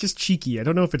know. It's just cheeky. I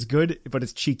don't know if it's good, but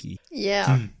it's cheeky.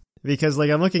 Yeah. Because like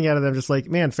I'm looking at it, I'm just like,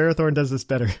 man, Ferrothorn does this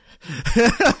better.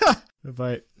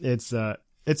 But it's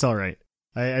all right.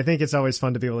 I think it's always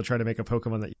fun to be able to try to make a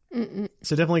Pokemon that.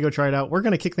 So definitely go try it out. We're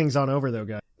gonna kick things on over though,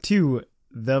 guys, to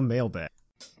the mailbag.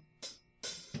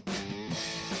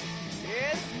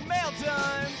 It's mail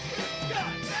time!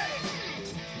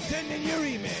 Send in your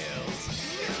emails.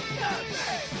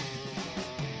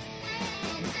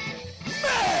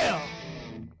 Mail!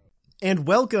 And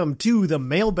welcome to the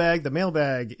mailbag. The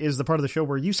mailbag is the part of the show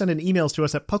where you send in emails to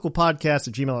us at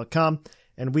pucklepodcast@gmail.com,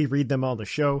 and we read them on the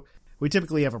show. We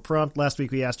typically have a prompt. Last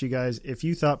week we asked you guys if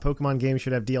you thought Pokemon games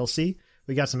should have DLC.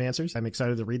 We got some answers. I'm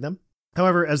excited to read them.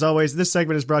 However, as always, this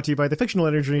segment is brought to you by the fictional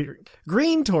energy drink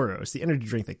Green Tauros, the energy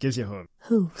drink that gives you hope.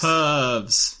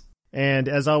 Hooves. And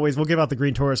as always, we'll give out the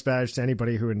Green Tauros badge to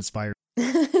anybody who inspired.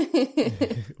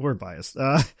 We're biased.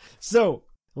 So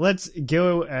let's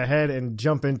go ahead and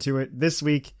jump into it. This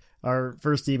week, Our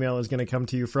first email is going to come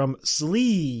to you from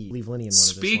Sleeve. Leave Lenny in one of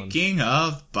this one. Speaking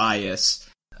of bias.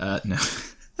 No.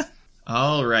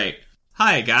 All right.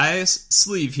 Hi, guys.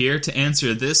 Sleeve here to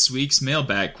answer this week's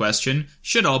mailbag question.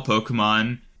 Should all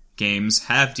Pokemon games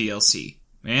have DLC?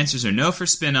 My answers are no for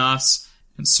spin-offs,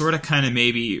 and sorta kinda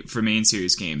maybe for main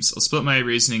series games. I'll split my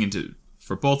reasoning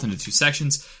for both into 2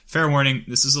 sections. Fair warning,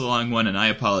 this is a long one, and I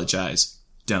apologize.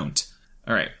 Don't.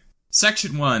 Alright.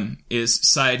 Section 1 is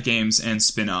side games and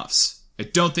spin-offs. I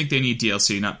don't think they need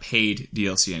DLC, not paid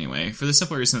DLC anyway, for the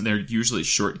simple reason that they're usually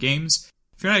short games.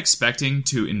 If you're not expecting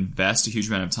to invest a huge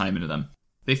amount of time into them,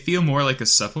 they feel more like a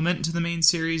supplement to the main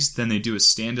series than they do a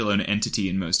standalone entity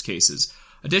in most cases.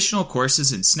 Additional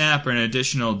courses in Snap or an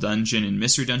additional dungeon in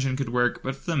Mystery Dungeon could work,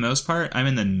 but for the most part, I'm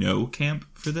in the no camp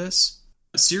for this.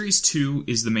 Series 2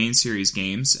 is the main series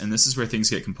games, and this is where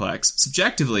things get complex.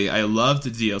 Subjectively, I loved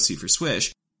the DLC for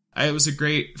Swish. It was a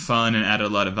great fun and added a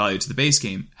lot of value to the base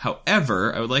game.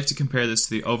 However, I would like to compare this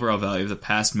to the overall value of the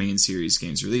past main series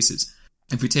games releases.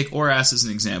 If we take ORAS as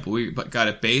an example, we got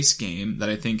a base game that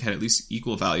I think had at least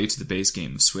equal value to the base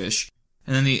game of Swish,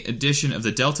 and then the addition of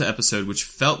the Delta episode, which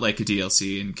felt like a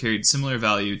DLC and carried similar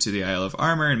value to the Isle of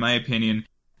Armor, in my opinion,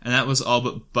 and that was all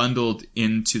but bundled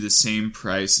into the same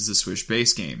price as the Swish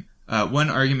base game. One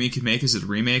argument you could make is a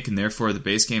remake, and therefore the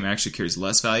base game actually carries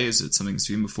less value as it's something that's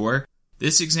been before.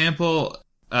 This example,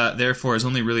 therefore, is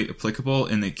only really applicable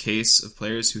in the case of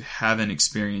players who haven't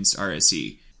experienced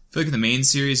RSE. If you look at the main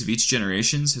series of each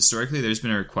generation, historically there's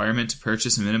been a requirement to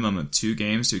purchase a minimum of 2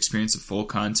 games to experience the full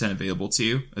content available to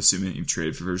you, assuming that you've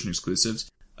traded for version exclusives.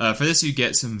 For this, you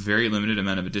get some very limited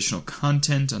amount of additional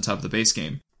content on top of the base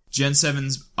game. Gen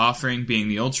 7's offering being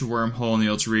the Ultra Wormhole and the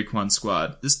Ultra Recon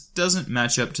Squad. This doesn't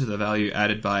match up to the value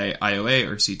added by IOA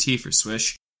or CT for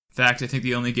Swish. In fact, I think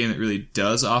the only game that really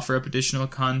does offer up additional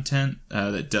content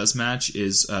that does match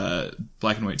is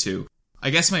Black and White 2. I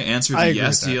guess my answer would be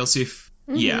yes, DLC.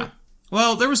 Yeah.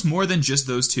 Well, there was more than just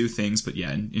those 2 things, but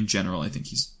yeah, in general, I think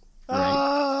he's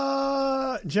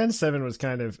right. Gen 7 was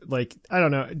kind of like, I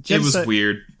don't know. It was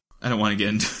weird. I don't want to get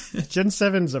into it. Gen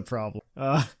 7's a problem.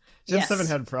 Gen 7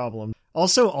 had problems.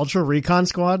 Also, Ultra Recon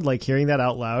Squad, like hearing that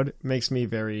out loud makes me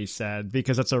very sad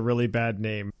because that's a really bad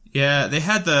name. Yeah, they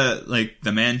had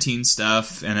the Mantine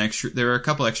stuff and there were a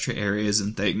couple extra areas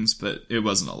and things, but it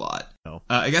wasn't a lot. No.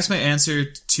 I guess my answer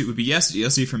would be yes,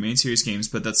 DLC for main series games,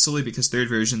 but that's solely because third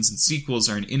versions and sequels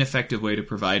are an ineffective way to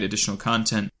provide additional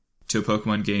content to a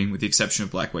Pokemon game, with the exception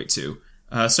of Black White 2.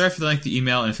 Sorry for the length of the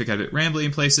email, and if it got a bit rambly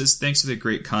in places, thanks for the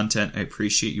great content. I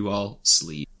appreciate you all.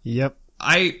 Sleep. Yep.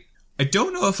 I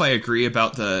don't know if I agree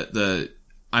about the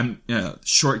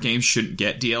short games shouldn't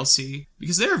get DLC,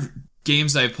 because there are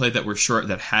games that I've played that were short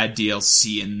that had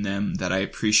DLC in them that I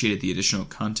appreciated the additional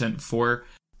content for.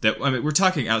 We're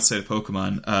talking outside of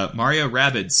Pokemon. Mario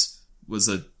Rabbids was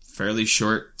a fairly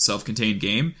short, self-contained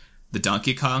game. The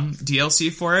Donkey Kong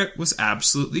DLC for it was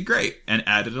absolutely great and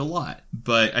added a lot.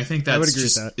 But I think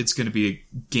it's going to be a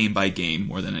game by game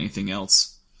more than anything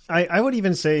else. I would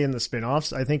even say in the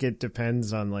spin-offs, I think it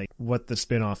depends on like what the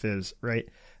spin-off is, right?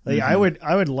 Like I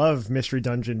would love Mystery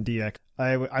Dungeon DX.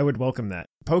 I would welcome that.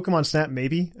 Pokemon Snap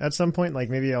maybe at some point, like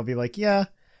maybe I'll be like, yeah.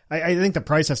 I think the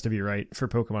price has to be right for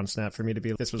Pokemon Snap for me to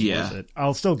be like, this was worth it.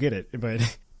 I'll still get it,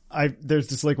 but there's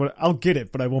just like I'll get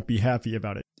it, but I won't be happy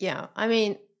about it. Yeah, I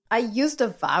mean, I used a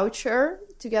voucher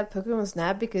to get Pokemon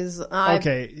Snap because I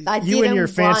you and your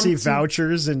fancy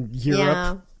vouchers in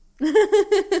Europe.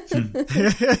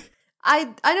 Yeah. I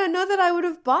don't know that I would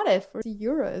have bought it for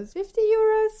 €50. 50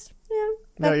 euros. Yeah.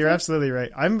 No, you're absolutely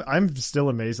right. I'm still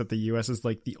amazed that the US is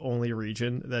like the only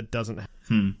region that doesn't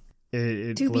have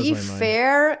it to blows be my mind.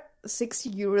 fair,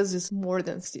 €60 is more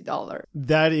than $60.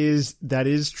 That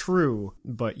is true,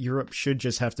 but Europe should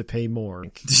just have to pay more.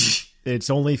 It's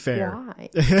only fair. Why?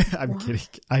 I'm kidding.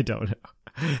 I don't know.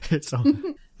 It's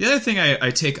only... The other thing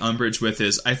I take umbrage with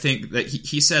is I think that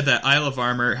he said that Isle of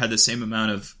Armor had the same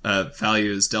amount of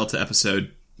value as Delta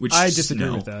episode, which I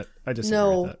disagree with that.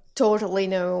 No, totally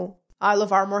no. Isle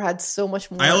of Armor had so much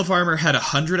more. Isle of Armor had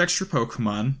 100 extra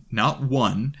Pokemon, not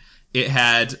one. It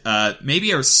had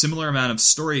maybe a similar amount of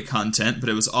story content, but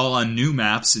it was all on new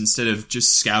maps instead of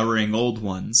just scouring old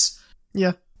ones.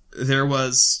 Yeah. There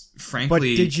was,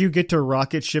 frankly... But did you get to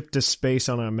rocket ship to space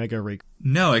on a Mega Rig?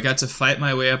 No, I got to fight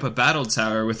my way up a battle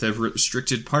tower with a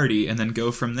restricted party and then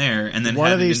go from there, and then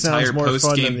had an entire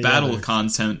post-game battle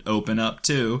content open up,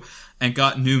 too, and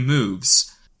got new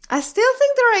moves. I still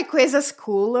think the Rayquaza is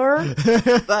cooler,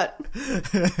 but...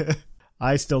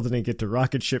 I still didn't get to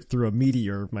rocket ship through a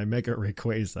meteor with my Mega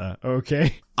Rayquaza,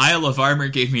 okay? Isle of Armor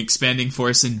gave me expanding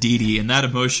force and DD, and that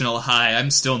emotional high I'm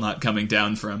still not coming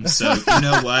down from, so you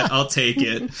know what? I'll take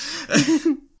it.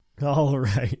 All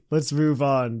right, let's move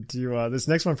on to this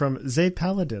next one from Zay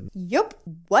Paladin. Yup,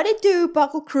 what it do,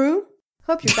 Buckle Crew?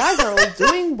 Hope you guys are all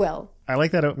doing well. I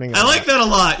like that opening. I like that a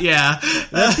lot, yeah.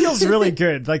 That feels really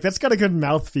good. Like, that's got a good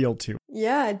mouthfeel to it.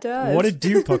 Yeah, it does. What it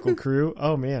do, Puckle Crew?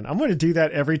 Oh, man. I'm going to do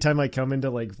that every time I come into,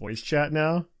 like, voice chat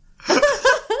now.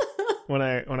 when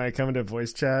I come into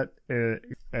voice chat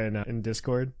in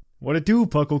Discord. What it do,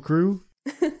 Puckle Crew?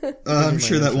 I'm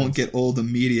sure that won't get old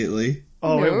immediately.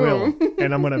 Oh, no. It will.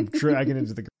 And I'm going to drag it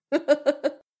into the...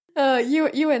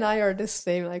 You and I are the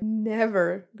same, like,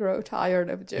 never grow tired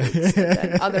of jokes,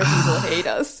 and other people hate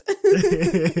us.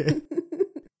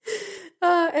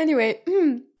 Anyway,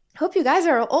 hope you guys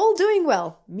are all doing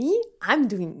well. Me, I'm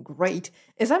doing great,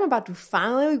 as I'm about to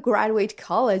finally graduate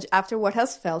college after what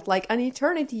has felt like an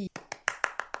eternity.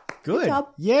 Good job.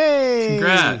 Yay!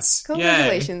 Congrats!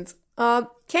 Congratulations. Yay.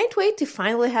 Can't wait to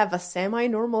finally have a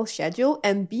semi-normal schedule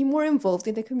and be more involved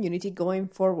in the community going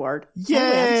forward. Yay!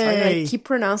 I'm sorry, I keep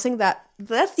pronouncing that.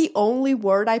 That's the only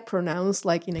word I pronounce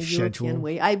like in a schedule. European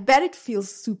way. I bet it feels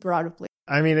super out of place.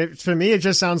 I mean, for me, it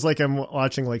just sounds like I'm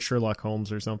watching like Sherlock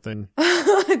Holmes or something.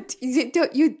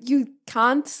 You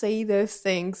can't say those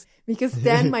things because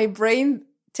then my brain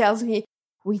tells me,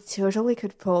 we totally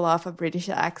could pull off a British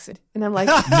accent. And I'm like,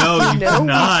 no, you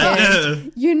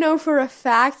cannot. You know for a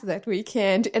fact that we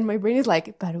can't. And my brain is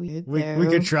like, but we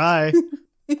could try.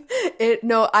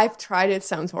 No, I've tried. It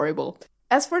sounds horrible.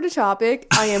 As for the topic,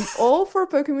 I am all for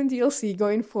Pokemon DLC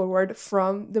going forward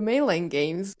from the mainline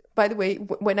games. By the way,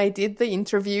 when I did the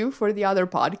interview for the other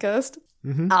podcast,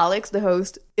 Alex, the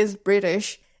host, is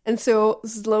British. And so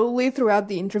slowly throughout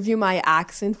the interview, my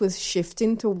accent was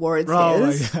shifting towards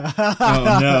his.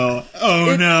 Oh, no.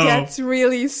 Oh, no. It gets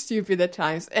really stupid at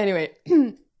times. Anyway,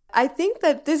 I think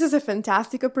that this is a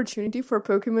fantastic opportunity for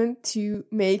Pokemon to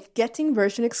make getting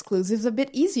version exclusives a bit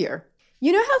easier.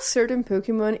 You know how certain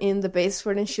Pokemon in the base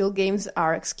Sword and Shield games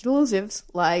are exclusives,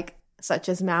 such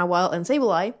as Mawile and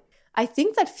Sableye? I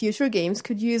think that future games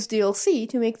could use DLC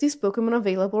to make these Pokemon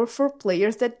available for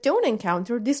players that don't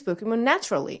encounter these Pokemon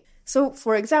naturally. So,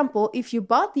 for example, if you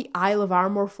bought the Isle of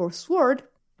Armor for Sword,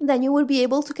 then you would be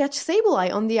able to catch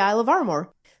Sableye on the Isle of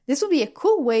Armor. This would be a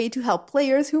cool way to help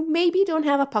players who maybe don't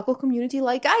have a Puckle community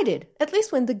like I did, at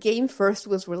least when the game first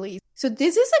was released. So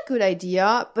this is a good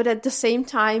idea, but at the same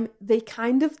time, they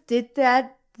kind of did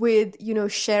that with,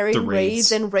 sharing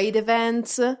raids and raid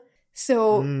events.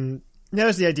 So... That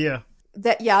was the idea.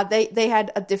 They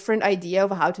had a different idea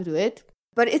of how to do it.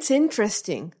 But it's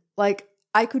interesting.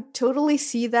 I could totally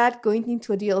see that going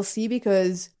into a DLC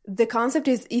because the concept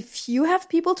is if you have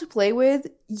people to play with,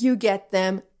 you get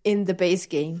them in the base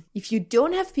game. If you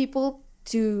don't have people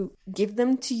to give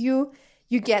them to you,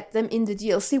 you get them in the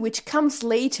DLC, which comes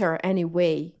later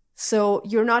anyway. So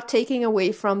you're not taking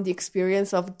away from the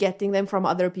experience of getting them from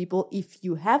other people if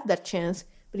you have that chance.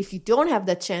 But if you don't have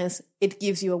that chance, it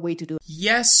gives you a way to do it.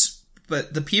 Yes,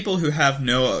 but the people who have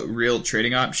no real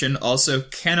trading option also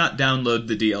cannot download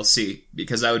the DLC,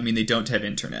 because that would mean they don't have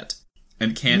internet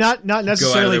and can't. Not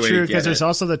necessarily true, because there's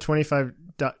also the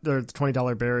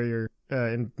 $20 barrier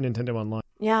in Nintendo Online.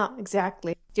 Yeah,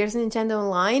 exactly. There's Nintendo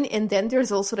Online, and then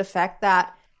there's also the fact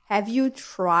that have you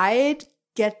tried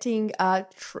getting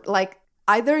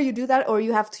either you do that or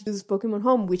you have to use Pokemon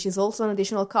Home, which is also an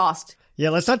additional cost. Yeah,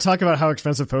 let's not talk about how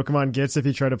expensive Pokemon gets if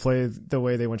you try to play the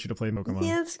way they want you to play Pokemon.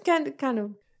 Yeah, it's kind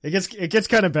of... It gets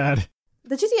kind of bad.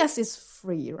 The GTS is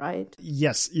free, right?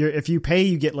 Yes, if you pay,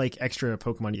 you get extra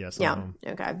Pokemon. Yes. Yeah.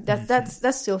 Okay.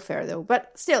 That's still fair though.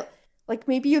 But still,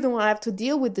 maybe you don't want to have to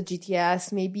deal with the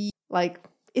GTS. Maybe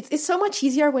it's so much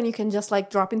easier when you can just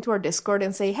drop into our Discord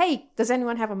and say, hey, does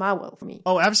anyone have a Mawile for me?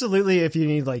 Oh, absolutely. If you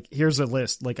need here's a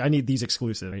list. I need these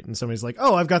exclusive, right? And somebody's like,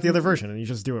 oh, I've got the other version, and you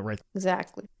just do it right.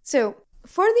 Exactly. So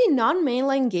for the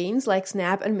non-mainline games like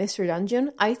Snap and Mystery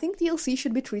Dungeon, I think DLC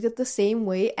should be treated the same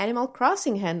way Animal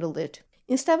Crossing handled it.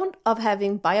 Instead of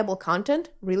having buyable content,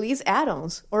 release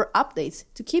add-ons or updates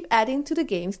to keep adding to the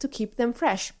games to keep them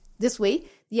fresh. This way,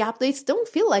 the updates don't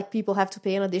feel like people have to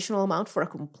pay an additional amount for a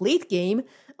complete game,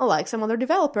 unlike some other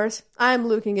developers. I'm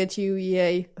looking at you,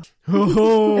 EA.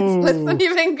 Let's not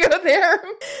even go there.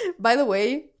 By the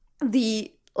way,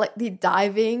 the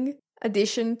diving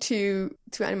addition to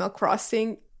Animal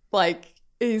Crossing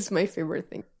is my favorite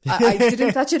thing. I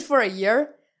didn't touch it for a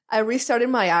year. I restarted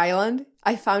my island.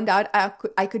 I found out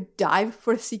I could dive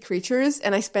for sea creatures,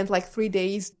 and I spent 3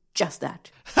 days just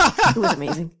that. It was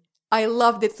amazing. I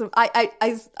loved it. So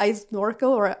I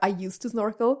snorkel, or I used to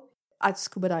snorkel. I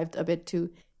scuba dived a bit too,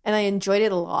 and I enjoyed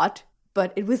it a lot,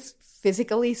 but it was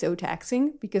physically so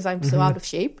taxing because I'm so out of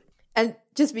shape. And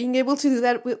just being able to do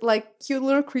that with like cute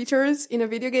little creatures in a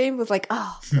video game was like,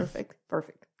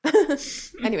 perfect.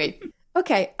 Anyway,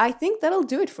 okay, I think that'll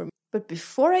do it for me. But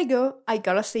before I go, I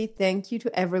gotta say thank you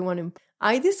to everyone.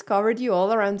 I discovered you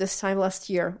all around this time last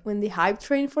year when the hype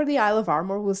train for the Isle of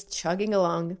Armor was chugging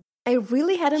along. I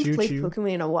really hadn't played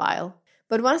Pokemon in a while,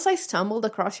 but once I stumbled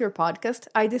across your podcast,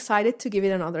 I decided to give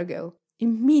it another go.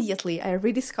 Immediately, I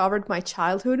rediscovered my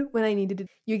childhood when I needed it.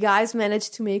 You guys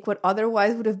managed to make what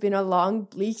otherwise would have been a long,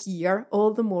 bleak year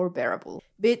all the more bearable.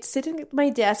 Be it sitting at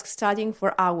my desk studying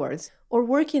for hours, or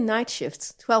working night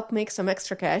shifts to help make some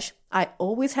extra cash, I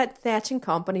always had Thatch and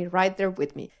company right there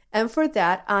with me. And for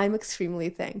that, I'm extremely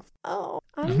thankful.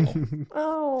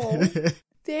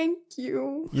 Thank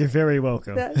you. You're very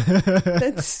welcome.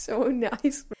 That's so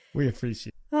nice. We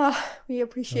appreciate We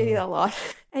appreciate it a lot.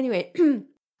 Anyway,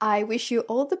 I wish you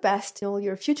all the best in all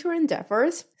your future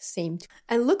endeavors,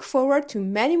 and look forward to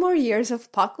many more years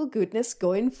of Puckle goodness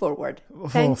going forward.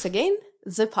 Thanks again,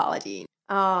 Zipology.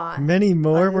 Many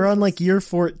more? We're on like year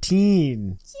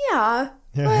 14. Yeah,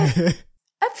 but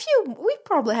a few. We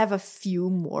probably have a few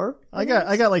more. I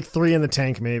got like 3 in the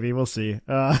tank, maybe. We'll see.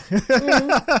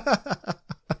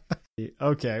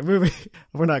 Okay, moving.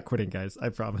 We're not quitting, guys. I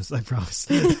promise.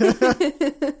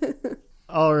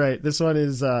 All right, this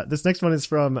next one is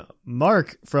from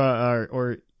Mark,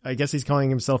 or I guess he's calling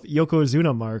himself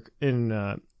Yokozuna Mark in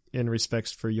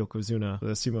respects for Yokozuna,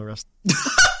 the sumo wrestler.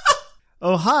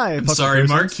 Oh, hi. I'm sorry,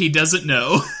 Mark. He doesn't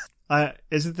know.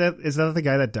 Is that the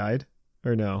guy that died,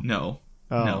 or no? No.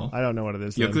 Oh, no. I don't know what it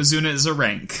is. Yokozuna is a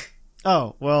rank.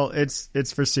 Oh, well, it's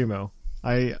for sumo.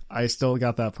 I still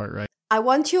got that part right. I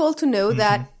want you all to know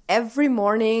that every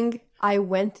morning I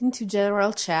went into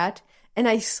general chat and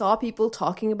I saw people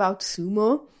talking about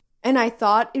sumo, and I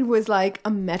thought it was like a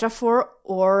metaphor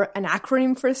or an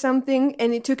acronym for something,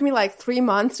 and it took me like 3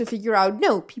 months to figure out,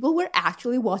 no, people were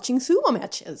actually watching sumo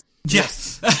matches.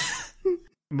 Yes.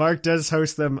 Mark does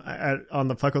host them on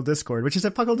the Puckle Discord, which is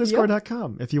at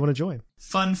pucklediscord.com if you want to join.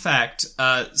 Fun fact,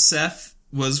 Seth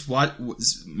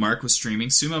Mark was streaming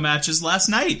sumo matches last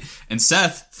night, and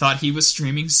Seth thought he was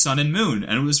streaming Sun and Moon,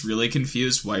 and was really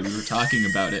confused why we were talking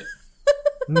about it.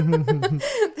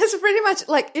 That's pretty much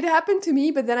like it happened to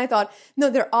me, but then I thought, no,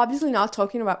 they're obviously not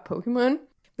talking about Pokemon.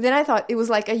 But then I thought it was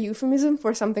like a euphemism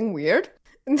for something weird.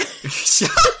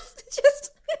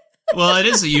 Well, it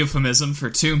is a euphemism for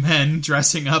 2 men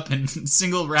dressing up in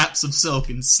single wraps of silk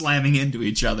and slamming into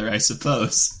each other, I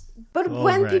suppose. But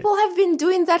when people have been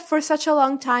doing that for such a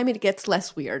long time, it gets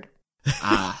less weird.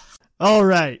 All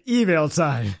right, email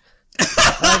time.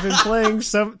 I've been playing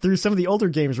through some of the older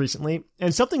games recently,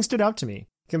 and something stood out to me.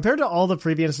 Compared to all the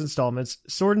previous installments,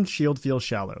 Sword and Shield feels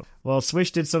shallow. While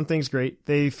Swish did some things great,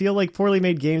 they feel like poorly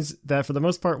made games that for the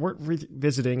most part weren't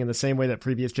revisiting in the same way that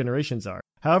previous generations are.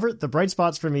 However, the bright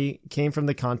spots for me came from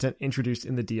the content introduced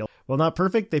in the deal. While not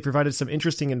perfect, they provided some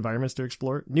interesting environments to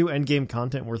explore, new endgame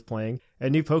content worth playing,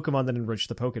 and new Pokemon that enriched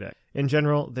the Pokedex. In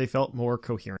general, they felt more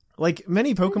coherent. Like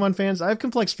many Pokemon fans, I have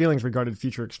complex feelings regarding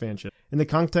future expansion. In the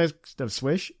context of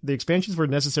Swish, the expansions were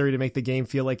necessary to make the game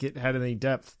feel like it had any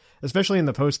depth, especially in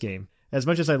the post-game. As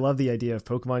much as I love the idea of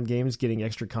Pokemon games getting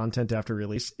extra content after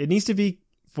release, it needs to be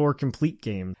for complete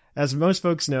games. As most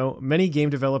folks know, many game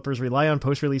developers rely on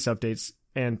post-release updates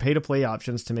and pay-to-play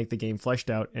options to make the game fleshed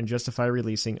out and justify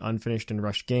releasing unfinished and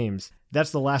rushed games.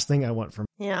 That's the last thing I want from.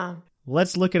 Yeah.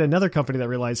 Let's look at another company that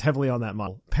relies heavily on that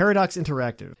model, Paradox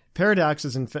Interactive. Paradox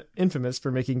is infamous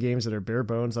for making games that are bare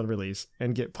bones on release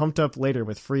and get pumped up later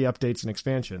with free updates and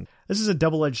expansion. This is a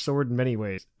double-edged sword in many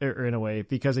ways, or in a way,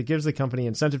 because it gives the company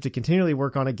incentive to continually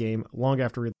work on a game long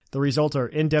after release. The result are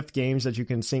in-depth games that you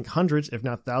can sink hundreds, if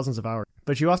not thousands of hours,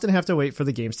 but you often have to wait for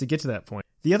the games to get to that point.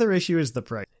 The other issue is the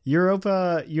price.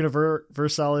 Europa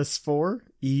Universalis 4,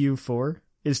 EU4,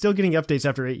 is still getting updates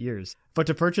after 8 years. But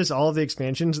to purchase all of the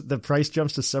expansions, the price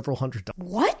jumps to several $100s.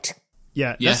 What?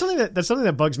 Yeah, that's something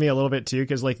that bugs me a little bit too,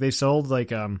 because like they sold like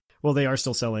they are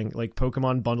still selling like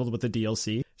Pokemon bundled with the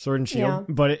DLC, Sword and Shield,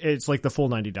 but it's like the full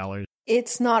 $90.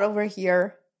 It's not over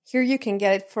here. Here you can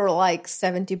get it for like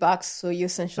 $70, so you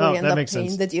essentially end up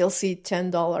paying the DLC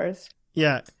 $10.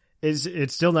 Yeah.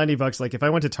 It's still $90. Like if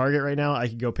I went to Target right now, I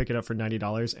could go pick it up for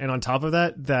 $90. And on top of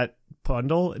that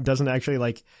bundle doesn't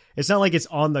actually it's not like it's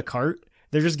on the cart.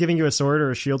 They're just giving you a sword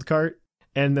or a shield cart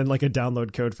and then like a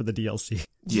download code for the DLC.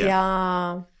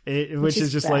 Yeah. Which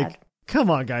is just bad. Like, come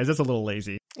on guys, that's a little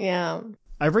lazy. Yeah.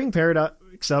 I bring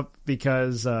Paradox up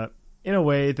because, in a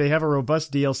way, they have a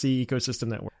robust DLC ecosystem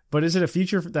that works. But is it a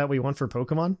future that we want for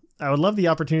Pokemon? I would love the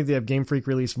opportunity to have Game Freak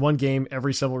release one game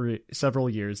every several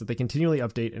years that they continually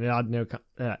update and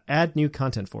add new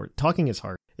content for it. Talking is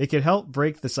hard. It could help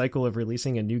break the cycle of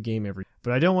releasing a new game every,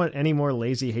 but I don't want any more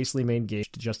lazy, hastily made games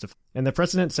to justify. And the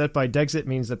precedent set by Dexit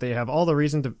means that they have all the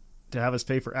reason to have us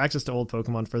pay for access to old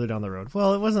Pokemon further down the road.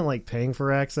 Well, it wasn't like paying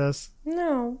for access.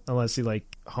 No. Unless you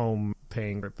like home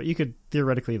paying for it. But you could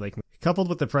theoretically like, coupled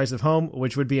with the price of home,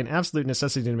 which would be an absolute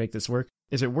necessity to make this work,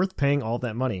 is it worth paying all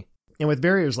that money? And with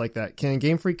barriers like that, can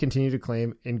Game Freak continue to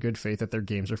claim in good faith that their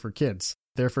games are for kids?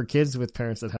 They're for kids with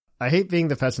parents that have... I hate being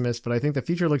the pessimist, but I think the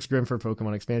future looks grim for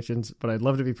Pokemon expansions, but I'd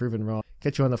love to be proven wrong.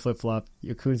 Catch you on the flip-flop.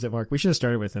 You coons at Mark. We should have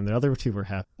started with him. The other two were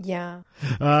happy. Yeah.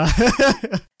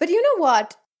 But you know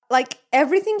what? Like,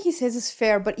 everything he says is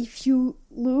fair, but if you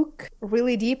look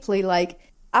really deeply, like,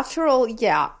 after all,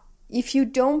 yeah, if you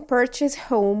don't purchase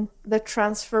home, the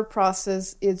transfer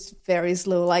process is very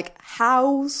slow. Like,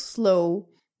 how slow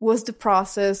was the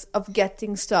process of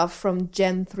getting stuff from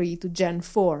Gen 3 to Gen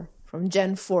 4? From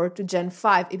Gen 4 to Gen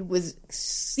 5, it was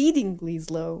exceedingly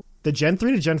slow. The Gen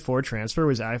 3 to Gen 4 transfer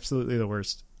was absolutely the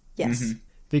worst. Yes. Mm-hmm.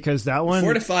 Because that one...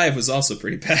 4 to 5 was also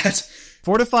pretty bad.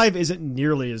 4 to 5 isn't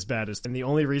nearly as bad as... And the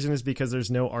only reason is because there's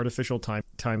no artificial time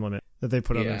limit that they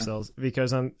put on themselves.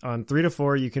 Because on 3 to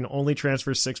 4, you can only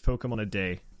transfer 6 Pokemon a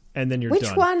day. And then you're done.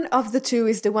 Which one of the two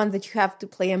is the one that you have to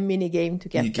play a mini-game to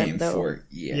get them, though? For,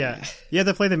 yeah. You have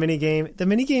to play the mini-game. The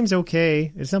mini-game's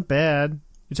okay. It's not bad.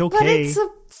 It's okay. But it's a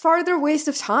farther waste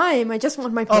of time. I just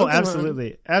want my Pokemon. Oh,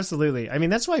 absolutely. Absolutely. I mean,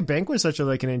 that's why Bank was such an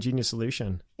ingenious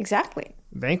solution. Exactly.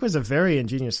 Bank was a very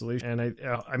ingenious solution. And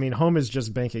I mean, Home is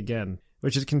just Bank again,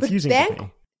 which is confusing to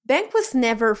me. Bank was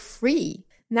never free.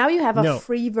 Now you have a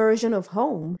free version of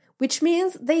Home, which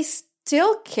means they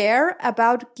still care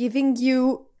about giving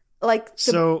you like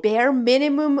the bare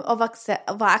minimum of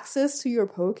access to your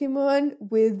Pokemon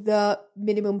with the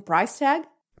minimum price tag.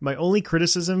 My only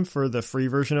criticism for the free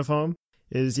version of Home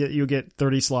is you get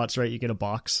 30 slots, right? You get a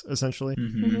box, essentially,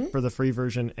 for the free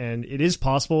version. And it is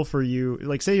possible for you,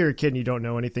 like, say you're a kid and you don't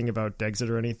know anything about Dexit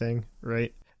or anything,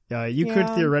 right? You could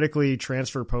theoretically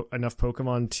transfer enough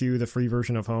Pokemon to the free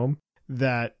version of Home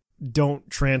that don't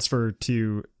transfer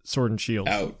to Sword and Shield.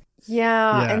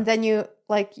 Yeah, and then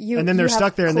and then they're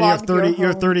stuck there, and then you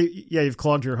have 30. Yeah, you've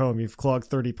clogged your home. You've clogged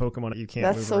 30 Pokemon that you can't.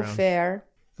 That's move around. Fair.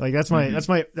 Like that's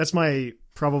my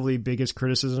probably biggest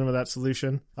criticism of that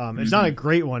solution. It's not a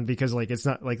great one because like it's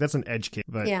not like that's an edge case,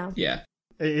 but yeah,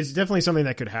 it's definitely something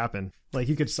that could happen. Like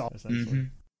you could solve essentially.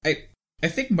 I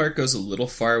think Mark goes a little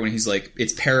far when he's like,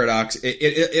 it's paradox.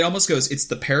 It almost goes, it's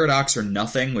the paradox or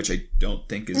nothing, which I don't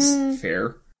think is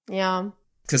fair. Yeah.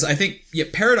 Because I think,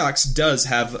 Paradox does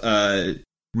have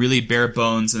really bare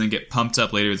bones and then get pumped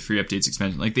up later with free updates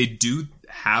expansion. Like, they do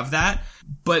have that,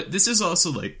 but this is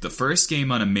also, like, the first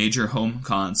game on a major home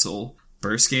console,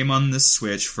 first game on the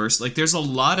Switch, there's a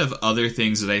lot of other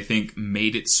things that I think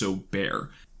made it so bare.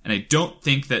 And I don't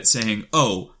think that saying,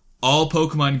 all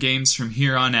Pokemon games from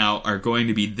here on out are going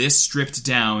to be this stripped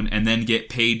down and then get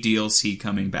paid DLC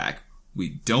coming back.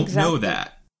 We don't know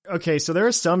that. Okay, so there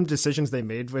are some decisions they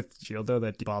made with Shield, though,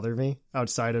 that bother me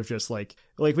outside of just, like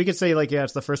we could say, like, yeah,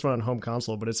 it's the first one on home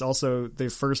console, but it's also the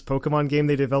first Pokemon game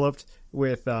they developed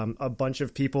with a bunch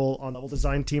of people on the level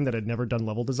design team that had never done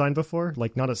level design before.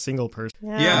 Like, not a single person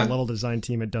on the level design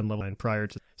team had done level design prior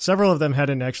to. Several of them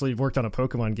hadn't actually worked on a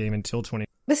Pokemon game until 20.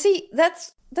 But see,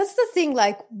 that's the thing,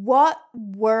 like, what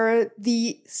were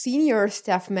the senior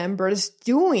staff members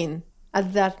doing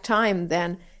at that time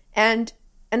then? And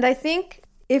I think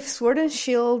if Sword and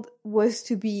Shield was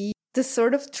to be the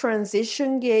sort of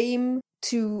transition game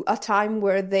to a time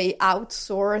where they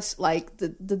outsource like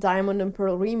the Diamond and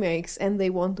Pearl remakes and they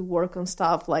want to work on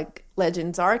stuff like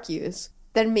Legends Arceus,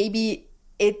 then maybe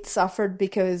it suffered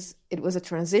because it was a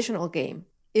transitional game.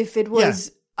 If it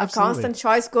was a constant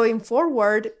choice going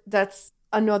forward, that's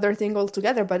another thing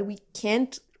altogether, but we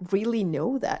can't really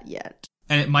know that yet.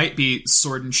 And it might be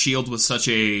Sword and Shield was such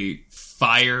a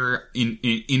fire,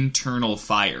 internal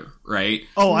fire, right?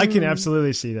 Oh, I can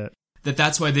absolutely see that.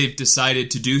 That's why they've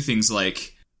decided to do things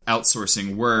like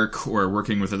outsourcing work or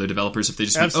working with other developers. If they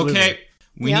just went, okay,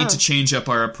 we need to change up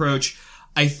our approach.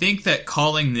 I think that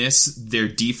calling this their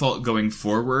default going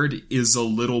forward is a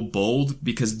little bold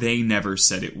because they never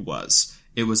said it was.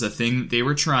 It was a thing they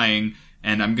were trying,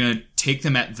 and I'm going to take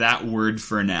them at that word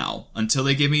for now. Until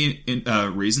they give me a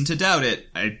reason to doubt it,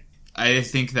 I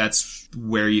think that's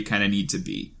where you kind of need to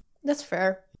be. That's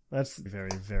fair. That's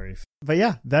very, very... But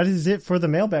yeah, that is it for the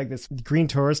mailbag. This Green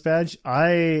Taurus badge.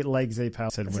 I like Zay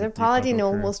Paladin. Zay Paladin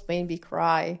almost made me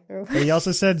cry. He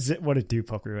also said, what it do,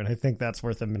 Puckle, and I think that's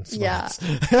worth a minute. Yeah.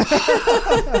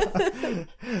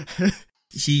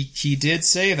 He did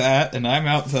say that, and I'm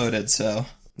outvoted, so...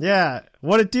 Yeah,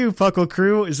 what it do, Puckle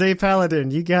Crew? Zay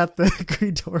Paladin, you got the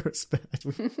Green Taurus badge.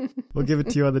 We'll give it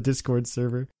to you on the Discord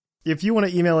server. If you want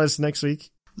to email us next week...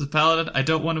 The Paladin, I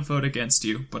don't want to vote against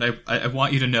you, but I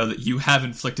want you to know that you have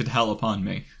inflicted hell upon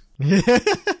me.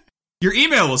 Your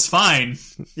email was fine.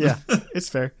 Yeah, it's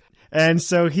fair. And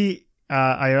so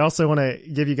I also want to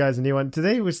give you guys a new one.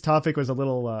 Today's topic was a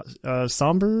little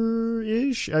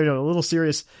somber-ish, a little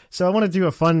serious. So I want to do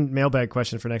a fun mailbag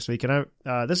question for next week. And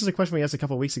this is a question we asked a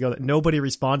couple weeks ago that nobody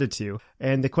responded to.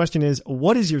 And the question is,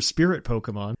 what is your spirit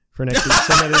Pokemon for next week?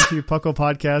 Send that into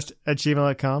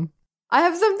pucklepodcast@gmail.com. I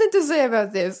have something to say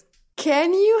about this.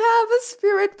 Can you have a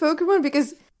spirit Pokemon?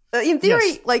 Because in theory,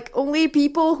 Yes. like, only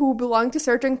people who belong to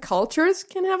certain cultures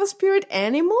can have a spirit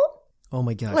animal? Oh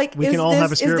my gosh. Like, we can all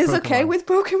have a spirit Pokemon. Is this okay with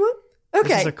Pokemon? Okay.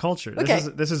 This is a culture. Okay.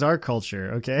 This is our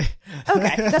culture, okay?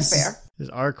 Okay, that's fair. This is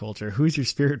our culture. Who's your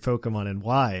spirit Pokemon and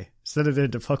why? Send it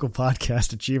into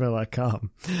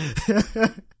pucklepodcast@gmail.com.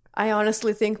 I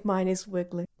honestly think mine is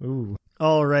Wiggly. Ooh.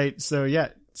 All right. So yeah,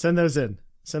 send those in.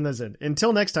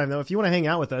 Until next time, though, if you want to hang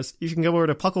out with us, you can go over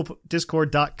to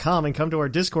pucklediscord.com and come to our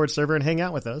Discord server and hang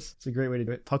out with us. It's a great way to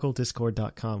do it.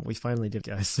 pucklediscord.com. We finally did it,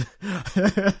 guys.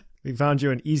 We found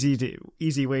you an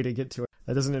easy way to get to it.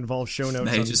 That doesn't involve show notes.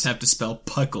 Now you just have to spell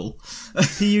Puckle.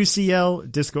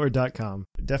 PUCL Discord.com.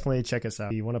 Definitely check us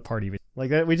out. You want to party with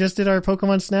like that? We just did our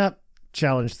Pokemon Snap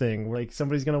challenge thing where like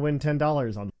somebody's going to win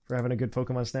 $10 for having a good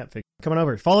Pokemon Snap figure. Come on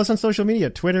over. Follow us on social media.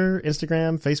 Twitter,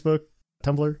 Instagram, Facebook,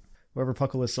 Tumblr. Wherever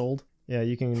Puckle is sold. Yeah,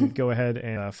 you can go ahead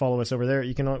and follow us over there.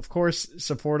 You can, of course,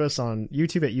 support us on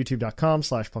YouTube at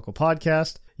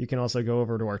youtube.com/PucklePodcast. You can also go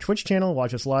over to our Twitch channel,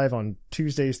 watch us live on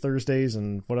Tuesdays, Thursdays,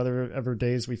 and whatever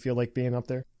days we feel like being up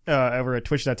there. Over at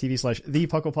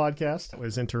twitch.tv/ThePucklePodcast. That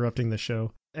was interrupting the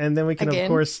show. And then we can, Again? of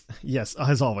course, yes,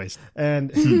 as always.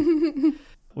 And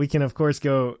we can, of course,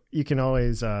 you can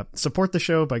always support the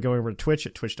show by going over to Twitch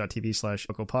at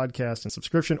twitch.tv/PucklePodcast and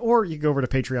subscription, or you can go over to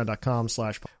patreon.com/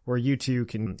 where you too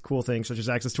can cool things such as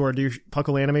access to our new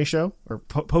Puckle anime show or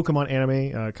Pokemon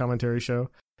anime commentary show.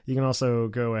 You can also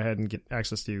go ahead and get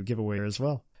access to giveaway as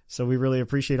well. So we really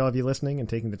appreciate all of you listening and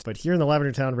taking the time. But here in the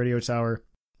Lavender Town Radio Tower,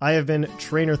 I have been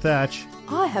Trainer Thatch.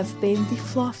 I have been the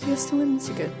fluffiest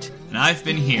whimsicott. And I've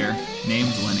been here, named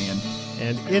Linian.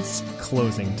 And it's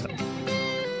closing time.